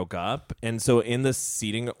Wilde broke up. And so in the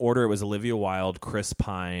seating order, it was Olivia Wilde, Chris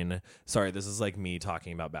Pine... Sorry, this is like me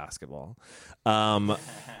talking about basketball.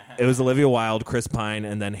 It was Olivia Wilde, Chris Pine,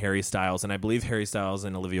 and then Harry Styles. And I believe Harry Styles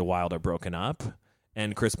and Olivia Wilde are broken up.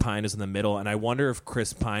 And Chris Pine is in the middle. And I wonder if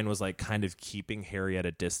Chris Pine was like kind of keeping Harry at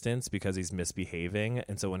a distance because he's misbehaving.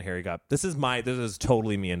 And so when Harry got... This is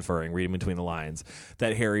totally me inferring, reading between the lines,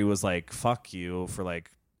 that Harry was like, fuck you for like...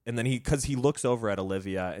 And then because he looks over at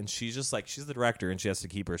Olivia and she's just like, she's the director and she has to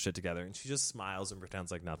keep her shit together. And she just smiles and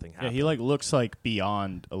pretends like nothing happened. Yeah, he like looks like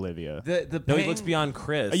beyond Olivia. No, he looks beyond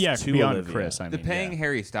Chris. Yeah, to beyond Olivia. Chris. I mean, The paying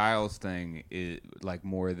Harry Styles thing is like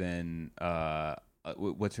more than...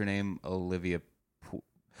 what's her name? Olivia...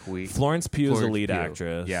 Florence Pugh is the lead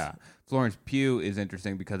actress. Yeah. Florence Pugh is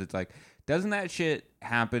interesting because it's like, doesn't that shit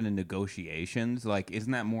happen in negotiations? Like,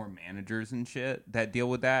 isn't that more managers and shit that deal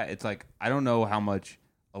with that? It's like, I don't know how much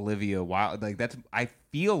Olivia Wilde, like that's, I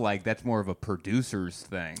feel like that's more of a producer's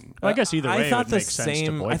thing. Well, I guess either way, I thought it would make sense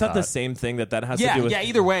to boycott. I thought the same thing that has to do with... Yeah,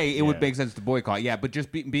 either way, it would make sense to boycott. Yeah, but just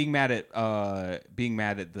being mad at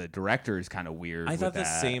the director is kind of weird. I thought the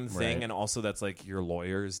that, same thing, right? and also that's like your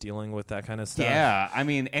lawyers dealing with that kind of stuff. Yeah, I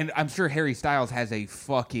mean, and I'm sure Harry Styles has a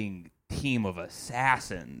fucking team of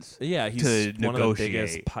assassins. Yeah, he's to one negotiate.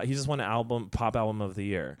 of the biggest. He just won pop album of the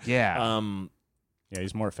year. Yeah. Yeah,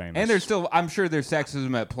 he's more famous. And there's still, I'm sure there's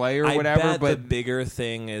sexism at play or I whatever. bet But the bigger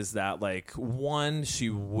thing is that, like, one, she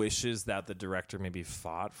wishes that the director maybe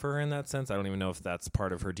fought for her in that sense. I don't even know if that's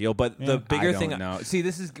part of her deal. But the bigger thing, know. See,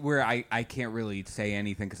 this is where I can't really say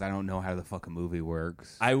anything because I don't know how the fucking movie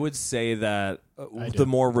works. I would say that the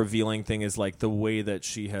more revealing thing is like the way that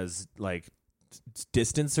she has like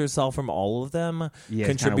distanced herself from all of them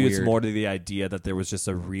contributes more to the idea that there was just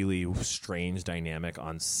a really strange dynamic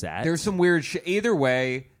on set. There's some weird shit. Either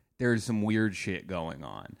way, there's some weird shit going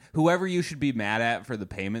on. Whoever you should be mad at for the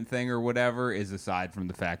payment thing or whatever is aside from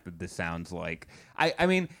the fact that this sounds like I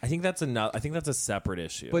mean I think that's a separate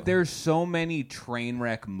issue. But there's so many train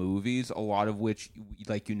wreck movies, a lot of which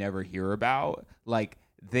like you never hear about. Like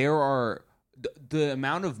there are the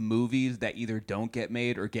amount of movies that either don't get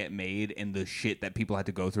made or get made and the shit that people had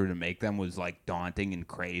to go through to make them was like daunting and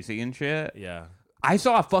crazy and shit. Yeah. I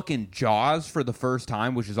saw fucking Jaws for the first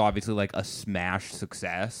time, which is obviously like a smash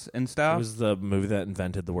success and stuff. It was the movie that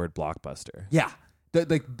invented the word blockbuster. Yeah. The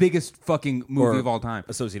like biggest fucking movie of all time.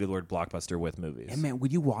 Associated the word blockbuster with movies. And man,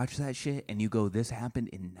 would you watch that shit and you go, this happened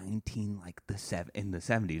in in the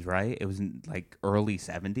 70s, right? It was in like early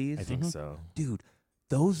 70s. I think so. Dude,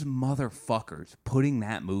 those motherfuckers putting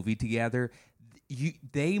that movie together,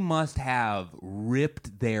 they must have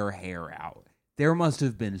ripped their hair out. There must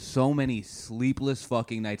have been so many sleepless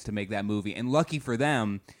fucking nights to make that movie, and lucky for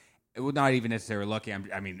them, it was not even necessarily lucky.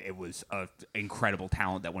 I mean, it was an incredible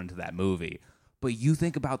talent that went into that movie. But you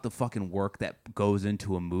think about the fucking work that goes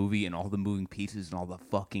into a movie and all the moving pieces and all the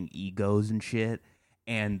fucking egos and shit,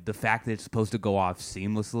 and the fact that it's supposed to go off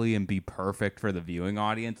seamlessly and be perfect for the viewing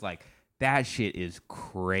audience, like, that shit is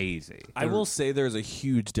crazy. I will say there's a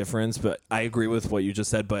huge difference, but I agree with what you just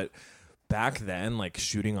said, but back then, like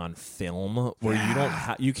shooting on film where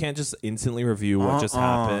you can't just instantly review what just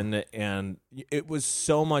happened, and it was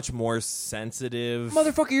so much more sensitive.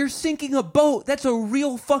 Motherfucker, you're sinking a boat. That's a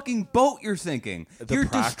real fucking boat you're sinking. You're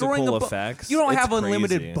destroying a boat. Effects, you don't it's have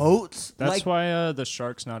unlimited crazy. boats. That's why the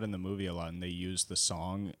shark's not in the movie a lot, and they use the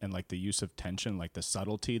song and like the use of tension, like the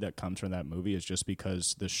subtlety that comes from that movie is just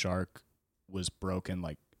because the shark was broken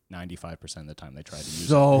like 95% of the time they tried to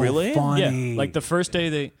use it. Really? Funny. Yeah, like the first day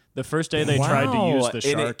they tried to use the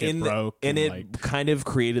shark, it broke, and it like, kind of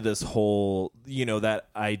created this whole, that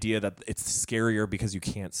idea that it's scarier because you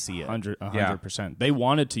can't see it. 100%. They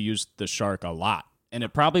wanted to use the shark a lot. And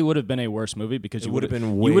it probably would have been a worse movie because you would have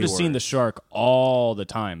been way you would have seen worse. the shark all the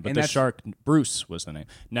time. But And the that's- shark, Bruce was the name,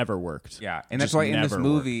 never worked. Yeah, and that's Just why in this never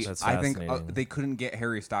movie, worked. That's I think fascinating. they couldn't get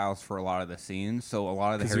Harry Styles for a lot of the scenes, so a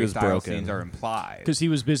lot of the 'Cause he Harry was Styles broken. scenes are implied. Because he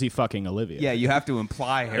was busy fucking Olivia. Yeah, you have to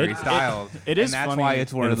imply Harry It- Styles. it is and that's funny. why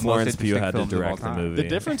it's one And of the Florence most Pugh interesting had to films of all direct the time. movie. The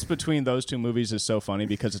difference between those two movies is so funny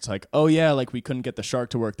because it's like, oh yeah, like we couldn't get the shark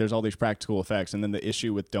to work. There's all these practical effects, and then the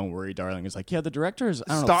issue with "Don't Worry, Darling" is like, yeah, the director is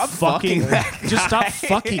Stop fucking that guy. just stop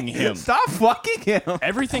fucking him. Stop fucking him.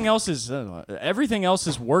 Everything else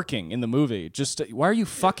is working in the movie. Just why are you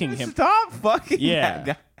fucking him? Stop fucking Yeah, that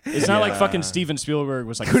guy. it's not like fucking Steven Spielberg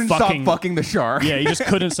was like Couldn't fucking. stop fucking the shark. Yeah, he just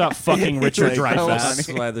couldn't stop fucking Richard Like, Dreyfuss. That's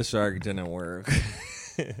why the shark didn't work.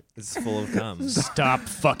 It's full of cum. Stop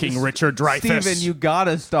fucking Richard Dreyfuss. Steven, you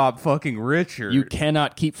gotta stop fucking Richard. You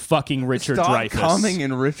cannot keep fucking Richard Stop Dreyfuss. coming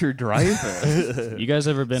in Richard Dreyfuss. You guys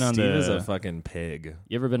ever been on Steve is a the? fucking pig.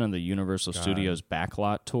 You ever been on the Universal Studios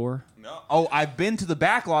backlot tour? Oh, I've been to the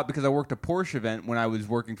back lot because I worked a Porsche event when I was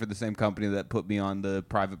working for the same company that put me on the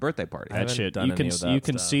private birthday party. That haven't shit. done You can any of that you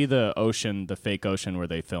can stuff. see the ocean, the fake ocean where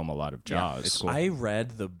they film a lot of Jaws. it's cool. I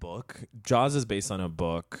read the book. Jaws is based on a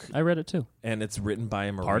book, I read it too. and it's written by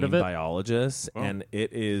a Part marine of it? biologist, and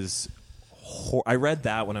it is. I read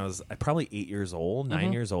that when I was probably 8 years old,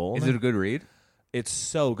 9 years old. Is it a good read? It's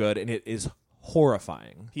so good, and it is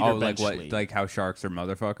horrifying. Peter like Benchley. what? Like how sharks are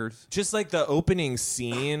motherfuckers? Just like the opening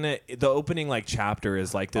scene, the opening like chapter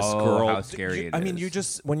is like this Oh, girl. how scary it I mean, is. you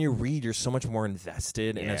just when you read, you're so much more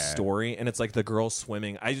invested in Yeah. a story, and it's like the girl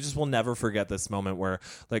swimming. I just will never forget this moment where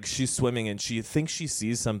like she's swimming and she thinks she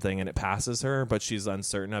sees something and it passes her, but she's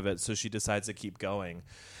uncertain of it, so she decides to keep going.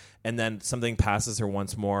 And then something passes her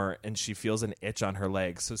once more, and she feels an itch on her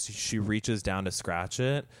leg, so she reaches down to scratch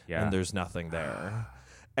it, Yeah. and there's nothing there.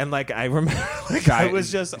 And like I remember, like I was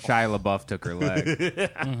just Shia LaBeouf took her leg.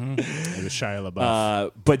 It was Shia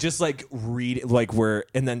LaBeouf. but just like read like where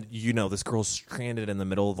and then this girl's stranded in the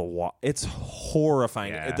middle of the water. It's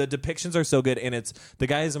horrifying. Yeah. The depictions are so good, and it's the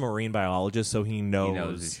guy is a marine biologist, so he knows. He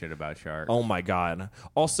knows his shit about sharks. Oh my god!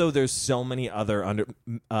 Also, there's so many other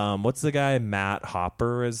what's the guy? Matt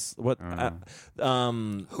Hopper is what?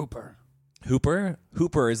 Hooper.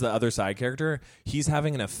 Hooper is the other side character. He's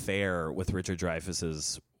having an affair with Richard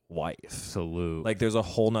Dreyfuss's wife. Salute. Like there's a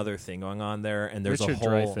whole nother thing going on there, and there's Richard a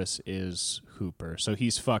whole Dreyfuss is Hooper, so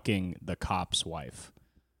he's fucking the cop's wife.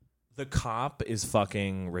 the cop is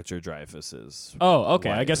fucking Richard Dreyfuss's. Oh, okay.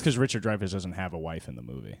 I wife. guess because Richard Dreyfuss doesn't have a wife in the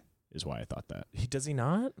movie, is why I thought that. Does he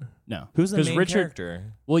not? No, Who's the 'Cause main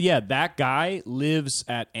character? Well, yeah, that guy lives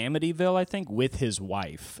at Amityville, I think, with his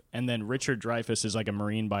wife, and then Richard Dreyfuss is like a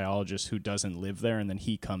marine biologist who doesn't live there, and then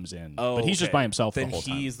he comes in, but he's just okay. by himself Then the whole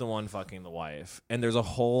time. he's the one fucking the wife, and there's a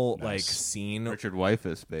whole like Nice. scene. Richard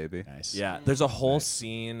Dreyfuss, baby. Nice. Yeah, there's a whole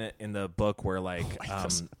scene in the book where like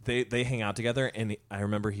they hang out together, and I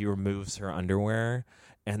remember he removes her underwear,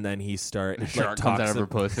 and then he The shark comes out of her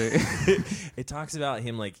pussy. It talks about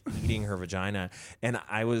him like eating her vagina, and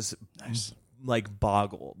I was like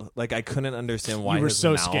boggled. Like I couldn't understand why You were his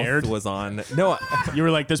so mouth scared? was on. No, You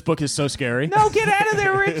were like, this book is so scary. No, get out of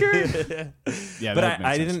there, Richard. Yeah, but that makes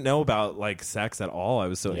I sense. didn't know about like sex at all. I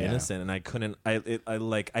was so Yeah. innocent, and I couldn't.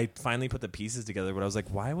 I finally put the pieces together, but I was like,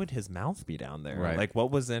 why would his mouth be down there? Right. Like,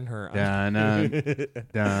 what was in her? Dun-dun,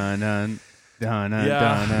 dun-dun, dun-dun, Yeah.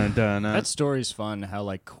 dun-dun, dun-dun. That story's fun. How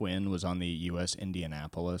like Quinn was on the U.S.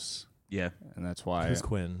 Indianapolis, Yeah. and that's why Who's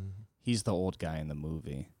Quinn? he's the old guy in the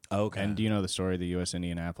movie. Okay. And do you know the story of the U.S.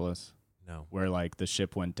 Indianapolis? No. where like the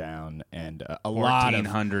ship went down and a lot of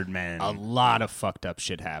 1,400 men. a lot of fucked up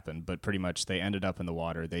shit happened, but pretty much they ended up in the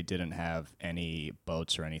water. They didn't have any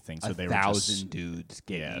boats or anything, so they were 1,000 just dudes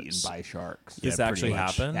get Yeah, eaten by sharks. This pretty actually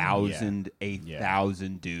much. happened?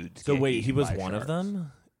 1,000 dudes. So get wait, he eaten was by one of sharks.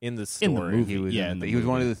 them in the story. In the movie. He was, Yeah, in the he was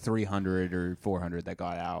one of movie. the 300 or 400 that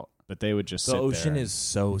got out. but they would just The sit ocean there. is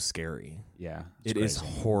so scary. Yeah. It is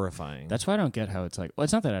horrifying. That's why I don't get how it's like. Well,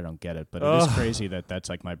 it's not that I don't get it, but it is crazy that that's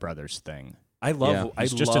like my brother's thing. I love Yeah. I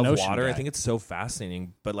He's just love an ocean water. I guy. think it's so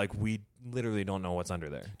fascinating, but like we literally don't know what's under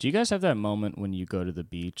there. Do you guys have that moment when you go to the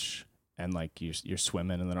beach and like you're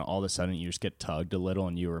swimming and then all of a sudden you just get tugged a little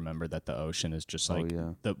and you remember that the ocean is just like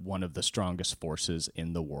yeah. the one of the strongest forces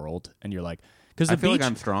in the world and you're like because the I feel beach like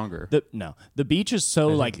I'm stronger. the beach is so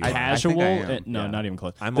like you are. casual. I think I am. No, Yeah. not even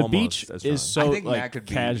close. I'm the almost beach as is strong. I so think Matt like could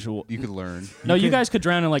be- casual. You could learn. No, you could- guys could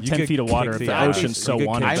drown in like you 10 could feet of kick water if the the ass. ocean You so could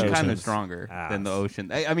wanted kick I'm the to. kind of ocean's stronger than the ass.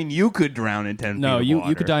 ocean. I mean, you could drown in 10 No, feet of you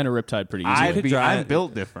water. could die in a riptide pretty easily. could drown- I'm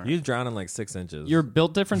built different. You drown in like 6 inches. You're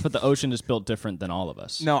built different, but the ocean is built different than all of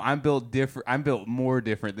us. No, I'm built different. I'm built more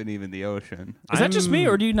different than even the ocean. Is that just me,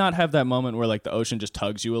 or do you not have that moment where like the ocean just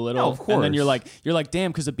tugs you a little? No, of And then course. you're like,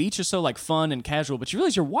 damn, because the beach is so like fun and casual, but you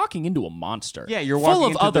realize you're walking into a monster. Yeah, you're full walking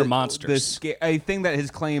of into other the monsters. a thing that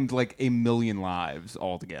has claimed like 1,000,000 lives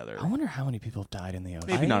altogether. I wonder how many people have died in the ocean.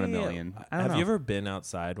 Maybe not 1,000,000. I don't Have know. you ever been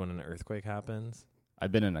outside when an earthquake happens?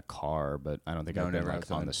 I've been in a car, but I don't think No, I've been never like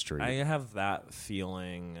outside. on the street. I have that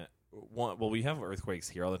feeling. Well, we have earthquakes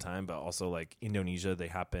here all the time, but also like Indonesia, they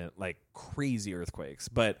happen like crazy earthquakes.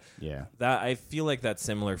 But yeah. that I feel like that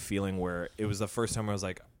similar feeling where it was the first time I was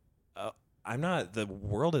like, the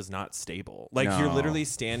world is not stable. Like you're No. literally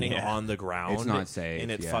standing Yeah. on the ground. It's not safe,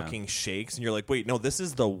 and it yeah. fucking shakes, and you're like, wait, no, this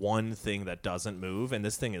is the one thing that doesn't move, and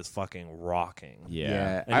this thing is fucking rocking.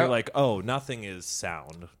 Yeah. And you're like, oh, nothing is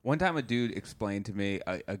sound. One time, a dude explained to me,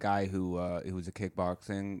 a guy who was a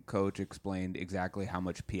kickboxing coach, explained exactly how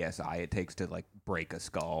much psi it takes to like break a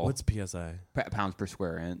skull. What's PSI? Pounds per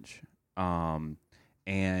square inch?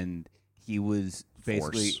 And he was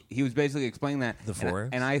basically explaining that The and force?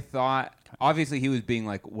 and I thought obviously he was being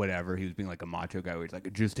like whatever, he was being like a macho guy where he's like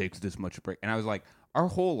it just takes this much to break, and I was like our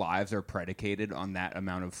whole lives are predicated on that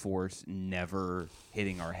amount of force never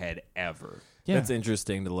hitting our head ever. Yeah. That's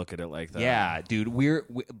interesting to look at it like that. Yeah, dude,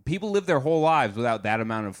 people live their whole lives without that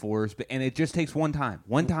amount of force, and it just takes one time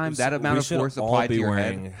that amount We of should force all applied be to your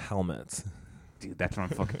wearing head. helmets. Dude, that's what I'm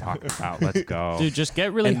fucking talking about. Let's go. Dude, just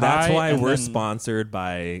get really And high. that's why and we're then sponsored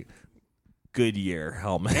by Goodyear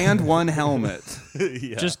helmets. And one helmet.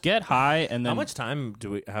 Yeah. Just get high and then. How much time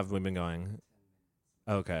have we been going?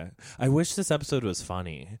 Okay. I wish this episode was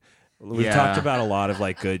funny. We've Yeah. talked about a lot of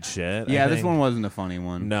like good shit. I Yeah, this think. one wasn't a funny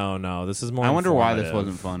one. No, this is more. I wonder why this informative.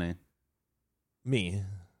 wasn't funny. Me.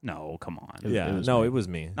 No, come on. Yeah. it was No, me. it was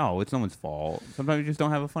me. No, it's no one's fault. Sometimes you just don't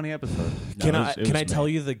have a funny episode. No, Can it I was- it can was I tell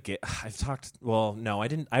me. you the I've talked. Well, no, I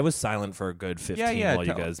didn't. I was silent for a good 15 while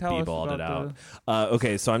you guys b-balled it out.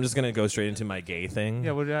 Okay, so I'm just gonna go straight into my gay thing.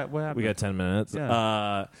 Yeah, what happened? We got 10 minutes.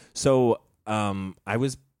 Yeah.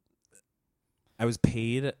 I was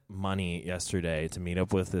paid money yesterday to meet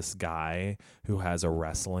up with this guy who has a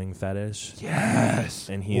wrestling fetish. Yes.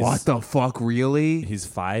 And he's What the fuck, really? He's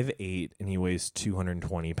 5'8" and he weighs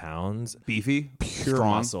 220 pounds. Beefy? Pure Strong?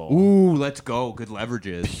 muscle. Ooh, let's go. Good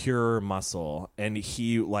leverages. Pure muscle. And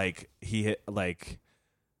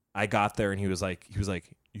I got there and he was like,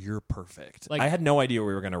 you're perfect. Like- I had no idea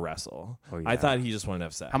we were gonna wrestle. Oh, yeah. I thought he just wanted to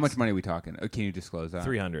have sex. How much money are we talking? Can you disclose that?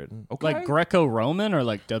 300. Okay. Like Greco-Roman or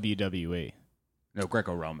like WWE? No,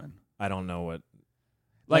 Greco-Roman. I don't know what.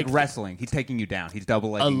 Like Like wrestling. He's taking you down. He's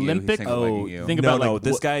double-legging Olympic- you. He's single-legging you. think no, about, no. like,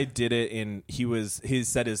 This what- guy did it in. He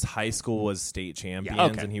said his high school was state champions,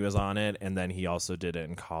 okay. and he was on it, and then he also did it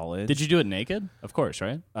in college. Did you do it naked? Of course,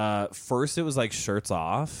 right? First, it was like shirts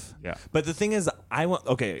off. Yeah. But the thing is,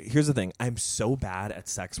 okay, here's the thing. I'm so bad at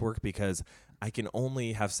sex work because I can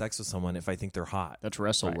only have sex with someone if I think they're hot. That's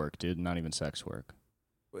wrestle work, dude. Not even sex work.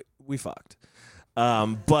 We fucked.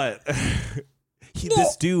 But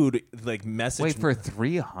this dude like messaged. Wait, for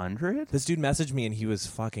 300? This dude messaged me, and he was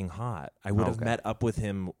fucking hot. I would have Okay. met up with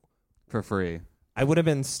him. For free. I would have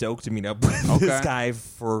been stoked to meet up with this guy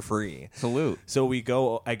for free. Salute. So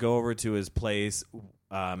I go over to his place,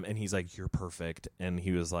 and he's like, "You're perfect," and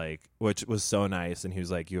he was like, which was so nice, and he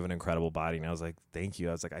was like, "You have an incredible body," and I was like, "Thank you."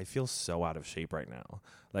 I was like, "I feel so out of shape right now.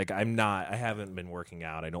 Like I haven't been working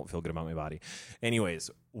out. I don't feel good about my body."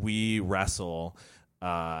 Anyways, we wrestle.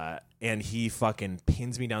 And he fucking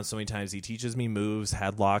pins me down so many times. He teaches me moves,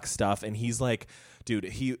 headlock stuff, and he's like,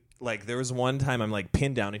 dude, there was one time I'm like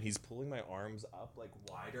pinned down and he's pulling my arms up like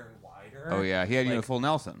wider and wider. Oh yeah, he had you in a full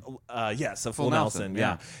Nelson. Yes, a full Nelson,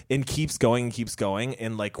 yeah. And keeps going,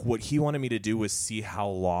 and like what he wanted me to do was see how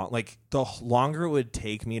long, like the longer it would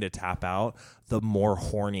take me to tap out, the more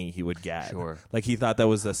horny he would get. Sure. Like he thought that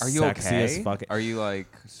was the Are you sexiest okay? fucking. Are you like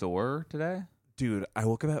sore today? Dude, I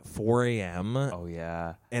woke up at 4 a.m. Oh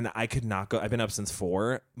yeah. And I could not go. I've been up since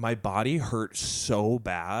 4. My body hurt so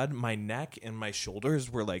bad. My neck and my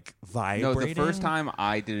shoulders were like vibrating. No, the first time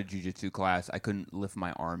I did a jiu-jitsu class, I couldn't lift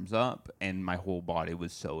my arms up, and my whole body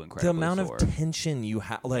was so incredibly the amount sore. of tension you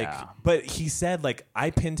have, like. Yeah. But he said, like, I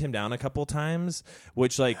pinned him down a couple times,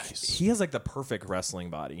 which, like, he has like the perfect wrestling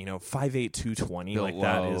body. 5'8", 220, Built like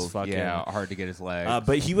that low, is fucking hard to get his legs.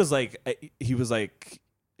 But he was like,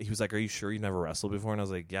 are you sure you've never wrestled before? And I was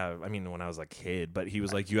like, yeah, I mean, when I was a kid. But he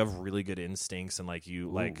was like, you have really good instincts, and like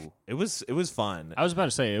you it was fun. I was about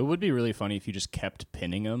to say, it would be really funny if you just kept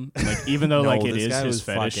pinning him, like even though like it this is guy his was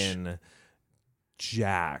fetish. fucking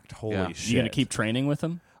jacked. Holy shit! You gonna keep training with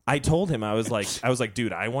him? I told him I was like,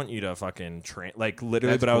 dude, I want you to fucking train, like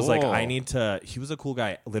literally. That's but I was like, cool. I need to. He was a cool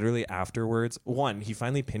guy. Literally afterwards, he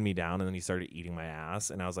finally pinned me down, and then he started eating my ass,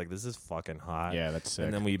 and I was like, this is fucking hot. Yeah, that's sick.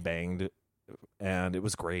 And then we banged, and it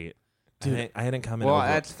was great. Dude, I hadn't come in. well, over.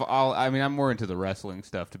 that's. I mean, I'm more into the wrestling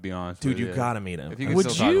stuff, to be honest. Dude, with you gotta meet him. If you can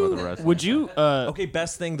would still talk about the you? wrestling Would you? Okay,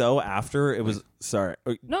 best thing though after it was sorry.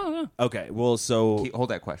 No. Okay, well, so hold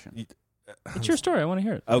that question. It's your story. I want to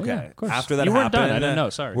hear it. okay. Yeah, of course. After that you weren't happened, done. I didn't know.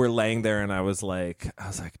 Sorry. We're laying there, and I was like,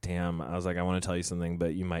 damn. I was like, I want to tell you something,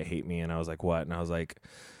 but you might hate me. And I was like, what? And I was like,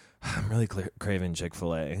 I'm really craving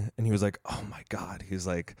Chick-fil-A. And he was like, oh my god. He was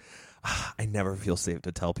like, I never feel safe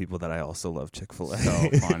to tell people that I also love Chick-fil-A. So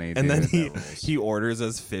funny. And dude. then he orders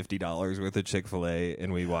us $50 worth of Chick-fil-A,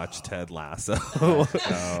 and we watch Ted Lasso.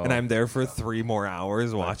 And I'm there for 3 more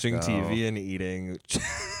hours watching TV and eating.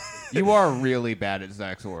 You are really bad at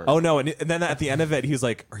sex work. Oh no! And then at the end of it, he was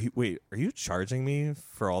like, "Are you charging me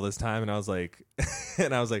for all this time?" And I was like,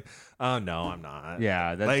 "Oh no, I'm not."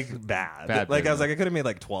 Yeah, that's like bad. bad Like I was business. like, I could have made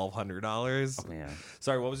like $1,200. Oh, man.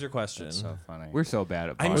 Sorry, what was your question? That's so funny. We're so bad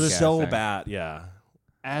at I'm podcasting. so bad. Yeah.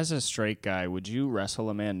 As a straight guy, would you wrestle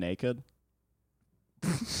a man naked?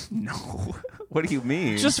 No. What do you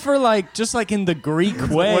mean? Just like in the Greek way,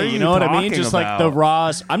 What are you you know what I mean? talking Just like the about?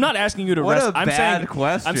 raw. I'm not asking you to What wrestle. a bad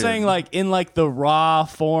question. I'm saying like in like the raw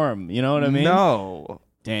form. You know what I mean? No.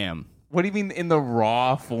 Damn. What do you mean in the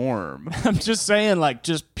raw form? I'm just saying like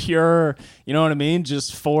just pure. You know what I mean?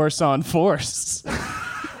 Just force on force.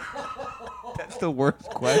 That's the worst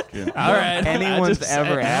question. All right. Anyone's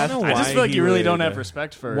ever asked. I just feel like you really don't have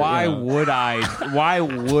respect for. Why you know. would I? Why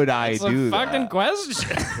would I It's do a fucking that?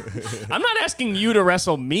 question. I'm not asking you to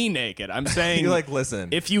wrestle me naked. I'm saying You're like, listen.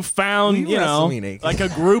 if you found, Will you wrestle me naked? like a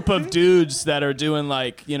group of dudes that are doing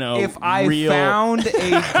like, If I real found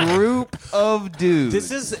a group of dudes,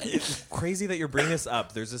 This is it's crazy that you're bringing this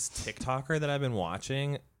up. There's this TikToker that I've been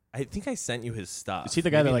watching. I think I sent you his stuff. Is he the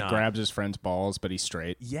guy Maybe that like not. grabs his friend's balls, but he's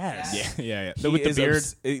straight? Yes. Yeah. He With the is beard.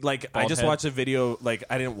 I bald just head. watched a video. Like,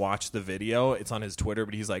 I didn't watch the video. It's on his Twitter,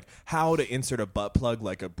 but he's like, how to insert a butt plug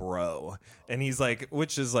like a bro. And he's like,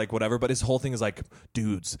 which is like whatever. But his whole thing is like,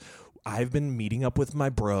 dudes, I've been meeting up with my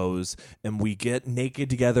bros, and we get naked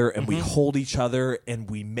together, and we hold each other, and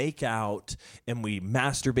we make out, and we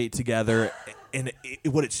masturbate together. And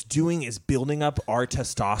what it's doing is building up our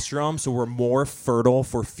testosterone, so we're more fertile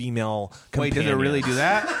for female wait, does it really do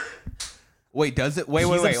that? Wait, does it? Wait,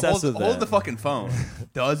 He's wait. obsessed with Hold it. the fucking phone.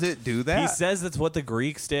 Does it do that? He says that's what the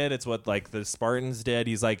Greeks did. It's what like the Spartans did.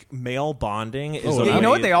 He's like male bonding is. Yeah, you know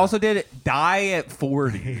what they also did? Die at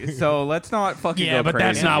 40. So let's not fucking Yeah, go but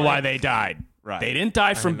that's crazy. not why they died. Right. They didn't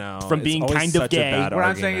die from know. from It's being always kind of such a gay. bad What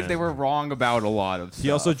I'm saying is argument. they were wrong about a lot of stuff.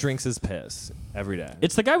 He also drinks his piss every day.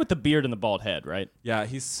 It's the guy with the beard and the bald head, right? Yeah,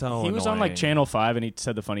 he's so. He was on like annoying. Channel 5, and he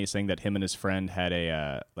said the funniest thing that him and his friend had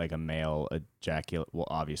a like a male ejaculate. Well,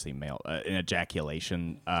 obviously male an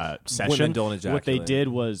ejaculation session. Women don't What they ejaculate. did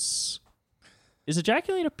was, is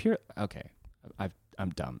ejaculate a pure? Okay, I'm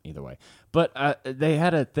dumb either way. But they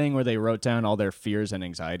had a thing where they wrote down all their fears and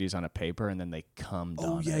anxieties on a paper, and then they cummed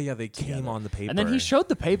Oh on yeah, it yeah. They came together. on the paper, And then he showed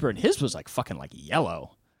the paper, and his was like fucking like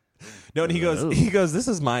yellow. No, and he goes, this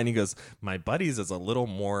is mine. He goes, my buddies is a little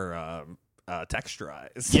more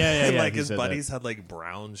texturized. Yeah, And yeah, like he his said buddies had like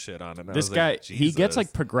brown shit on it. And I This was guy, like, he gets Jesus.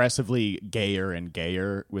 like progressively gayer and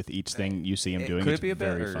gayer with each thing you see him doing. could it It's be a bit,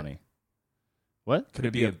 very or- funny. What? Could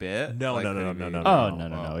it be a bit? No, Like, no, no, could it no, be- no, Oh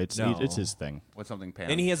no! It's No. it's his thing. What's something Pam?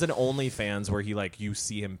 And he has an OnlyFans where he like you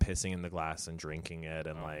see him pissing in the glass and drinking it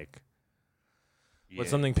and like. What's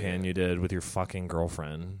something Pan you did with your fucking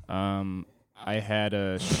girlfriend? I had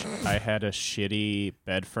a shitty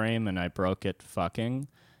bed frame and I broke it fucking,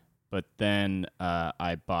 but then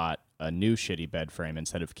I bought a new shitty bed frame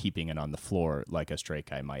instead of keeping it on the floor like a straight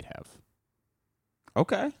guy might have.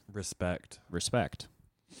 Okay. Respect. Respect.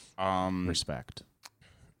 Respect.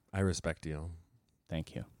 I respect you.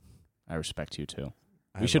 Thank you. I respect you too.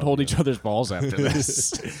 I We should love hold you. each other's balls after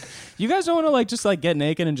this. You guys don't want to just get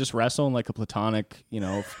naked and just wrestle in like a platonic,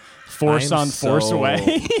 force I'm on force so-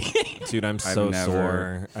 away. Dude, I'm so never-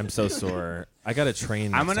 sore. I'm so sore. I gotta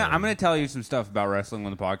train. I'm next gonna time. tell you some stuff about wrestling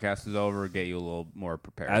when the podcast is over. Get you a little more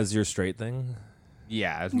prepared. As your straight thing.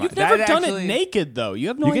 yeah, as You've never done it naked though. You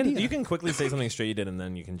have no idea. You can quickly say something straight you did, and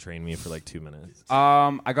then you can train me for like 2 minutes.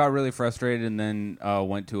 I got really frustrated and then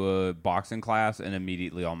went to a boxing class, and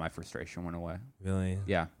immediately all my frustration went away. Really?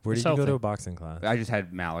 Yeah, Where did It's you go healthy. to a boxing class? I just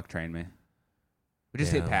had Malik train me. We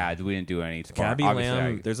just hit Damn. pads. We didn't do any sparring. Gabby Obviously,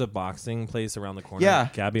 Lamb. There's a boxing place around the corner. Yeah.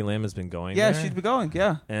 Gabby Lamb has been going. yeah, there, she's been going.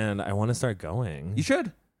 Yeah, and I want to start going. you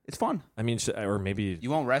should. It's fun. I mean, or maybe You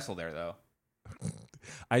won't wrestle there though.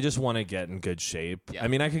 I just want to get in good shape. Yeah. I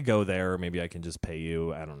mean, I could go there, or maybe I can just pay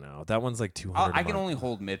you. I don't know. That one's like $200. I can only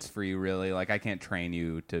hold mitts for you, really. Like I can't train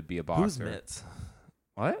you to be a boxer. Who's mitts?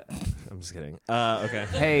 What? I'm just kidding. Okay.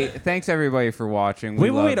 Hey, thanks everybody for watching.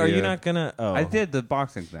 We Wait. love Are you not gonna? Oh, I did the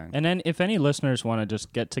boxing thing. And then if any listeners want to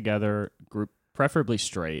just get together, group, preferably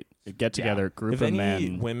straight, get together, group If of any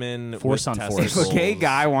men. women force with on If force. a testicles- gay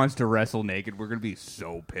guy wants to wrestle naked, we're gonna be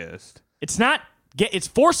so pissed. It's not. It's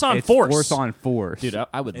force on It's force. force on force, Dude,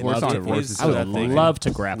 I would Force love on to. force. I would That thing. love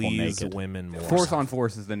to grapple Please, naked. women more. Force on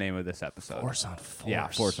force is the name of this episode. Force on force. Yeah,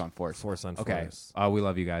 force on force. Force on Okay. force. We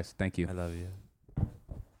love you guys. Thank you. I love you.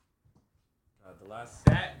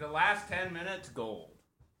 The last 10 minutes, gold.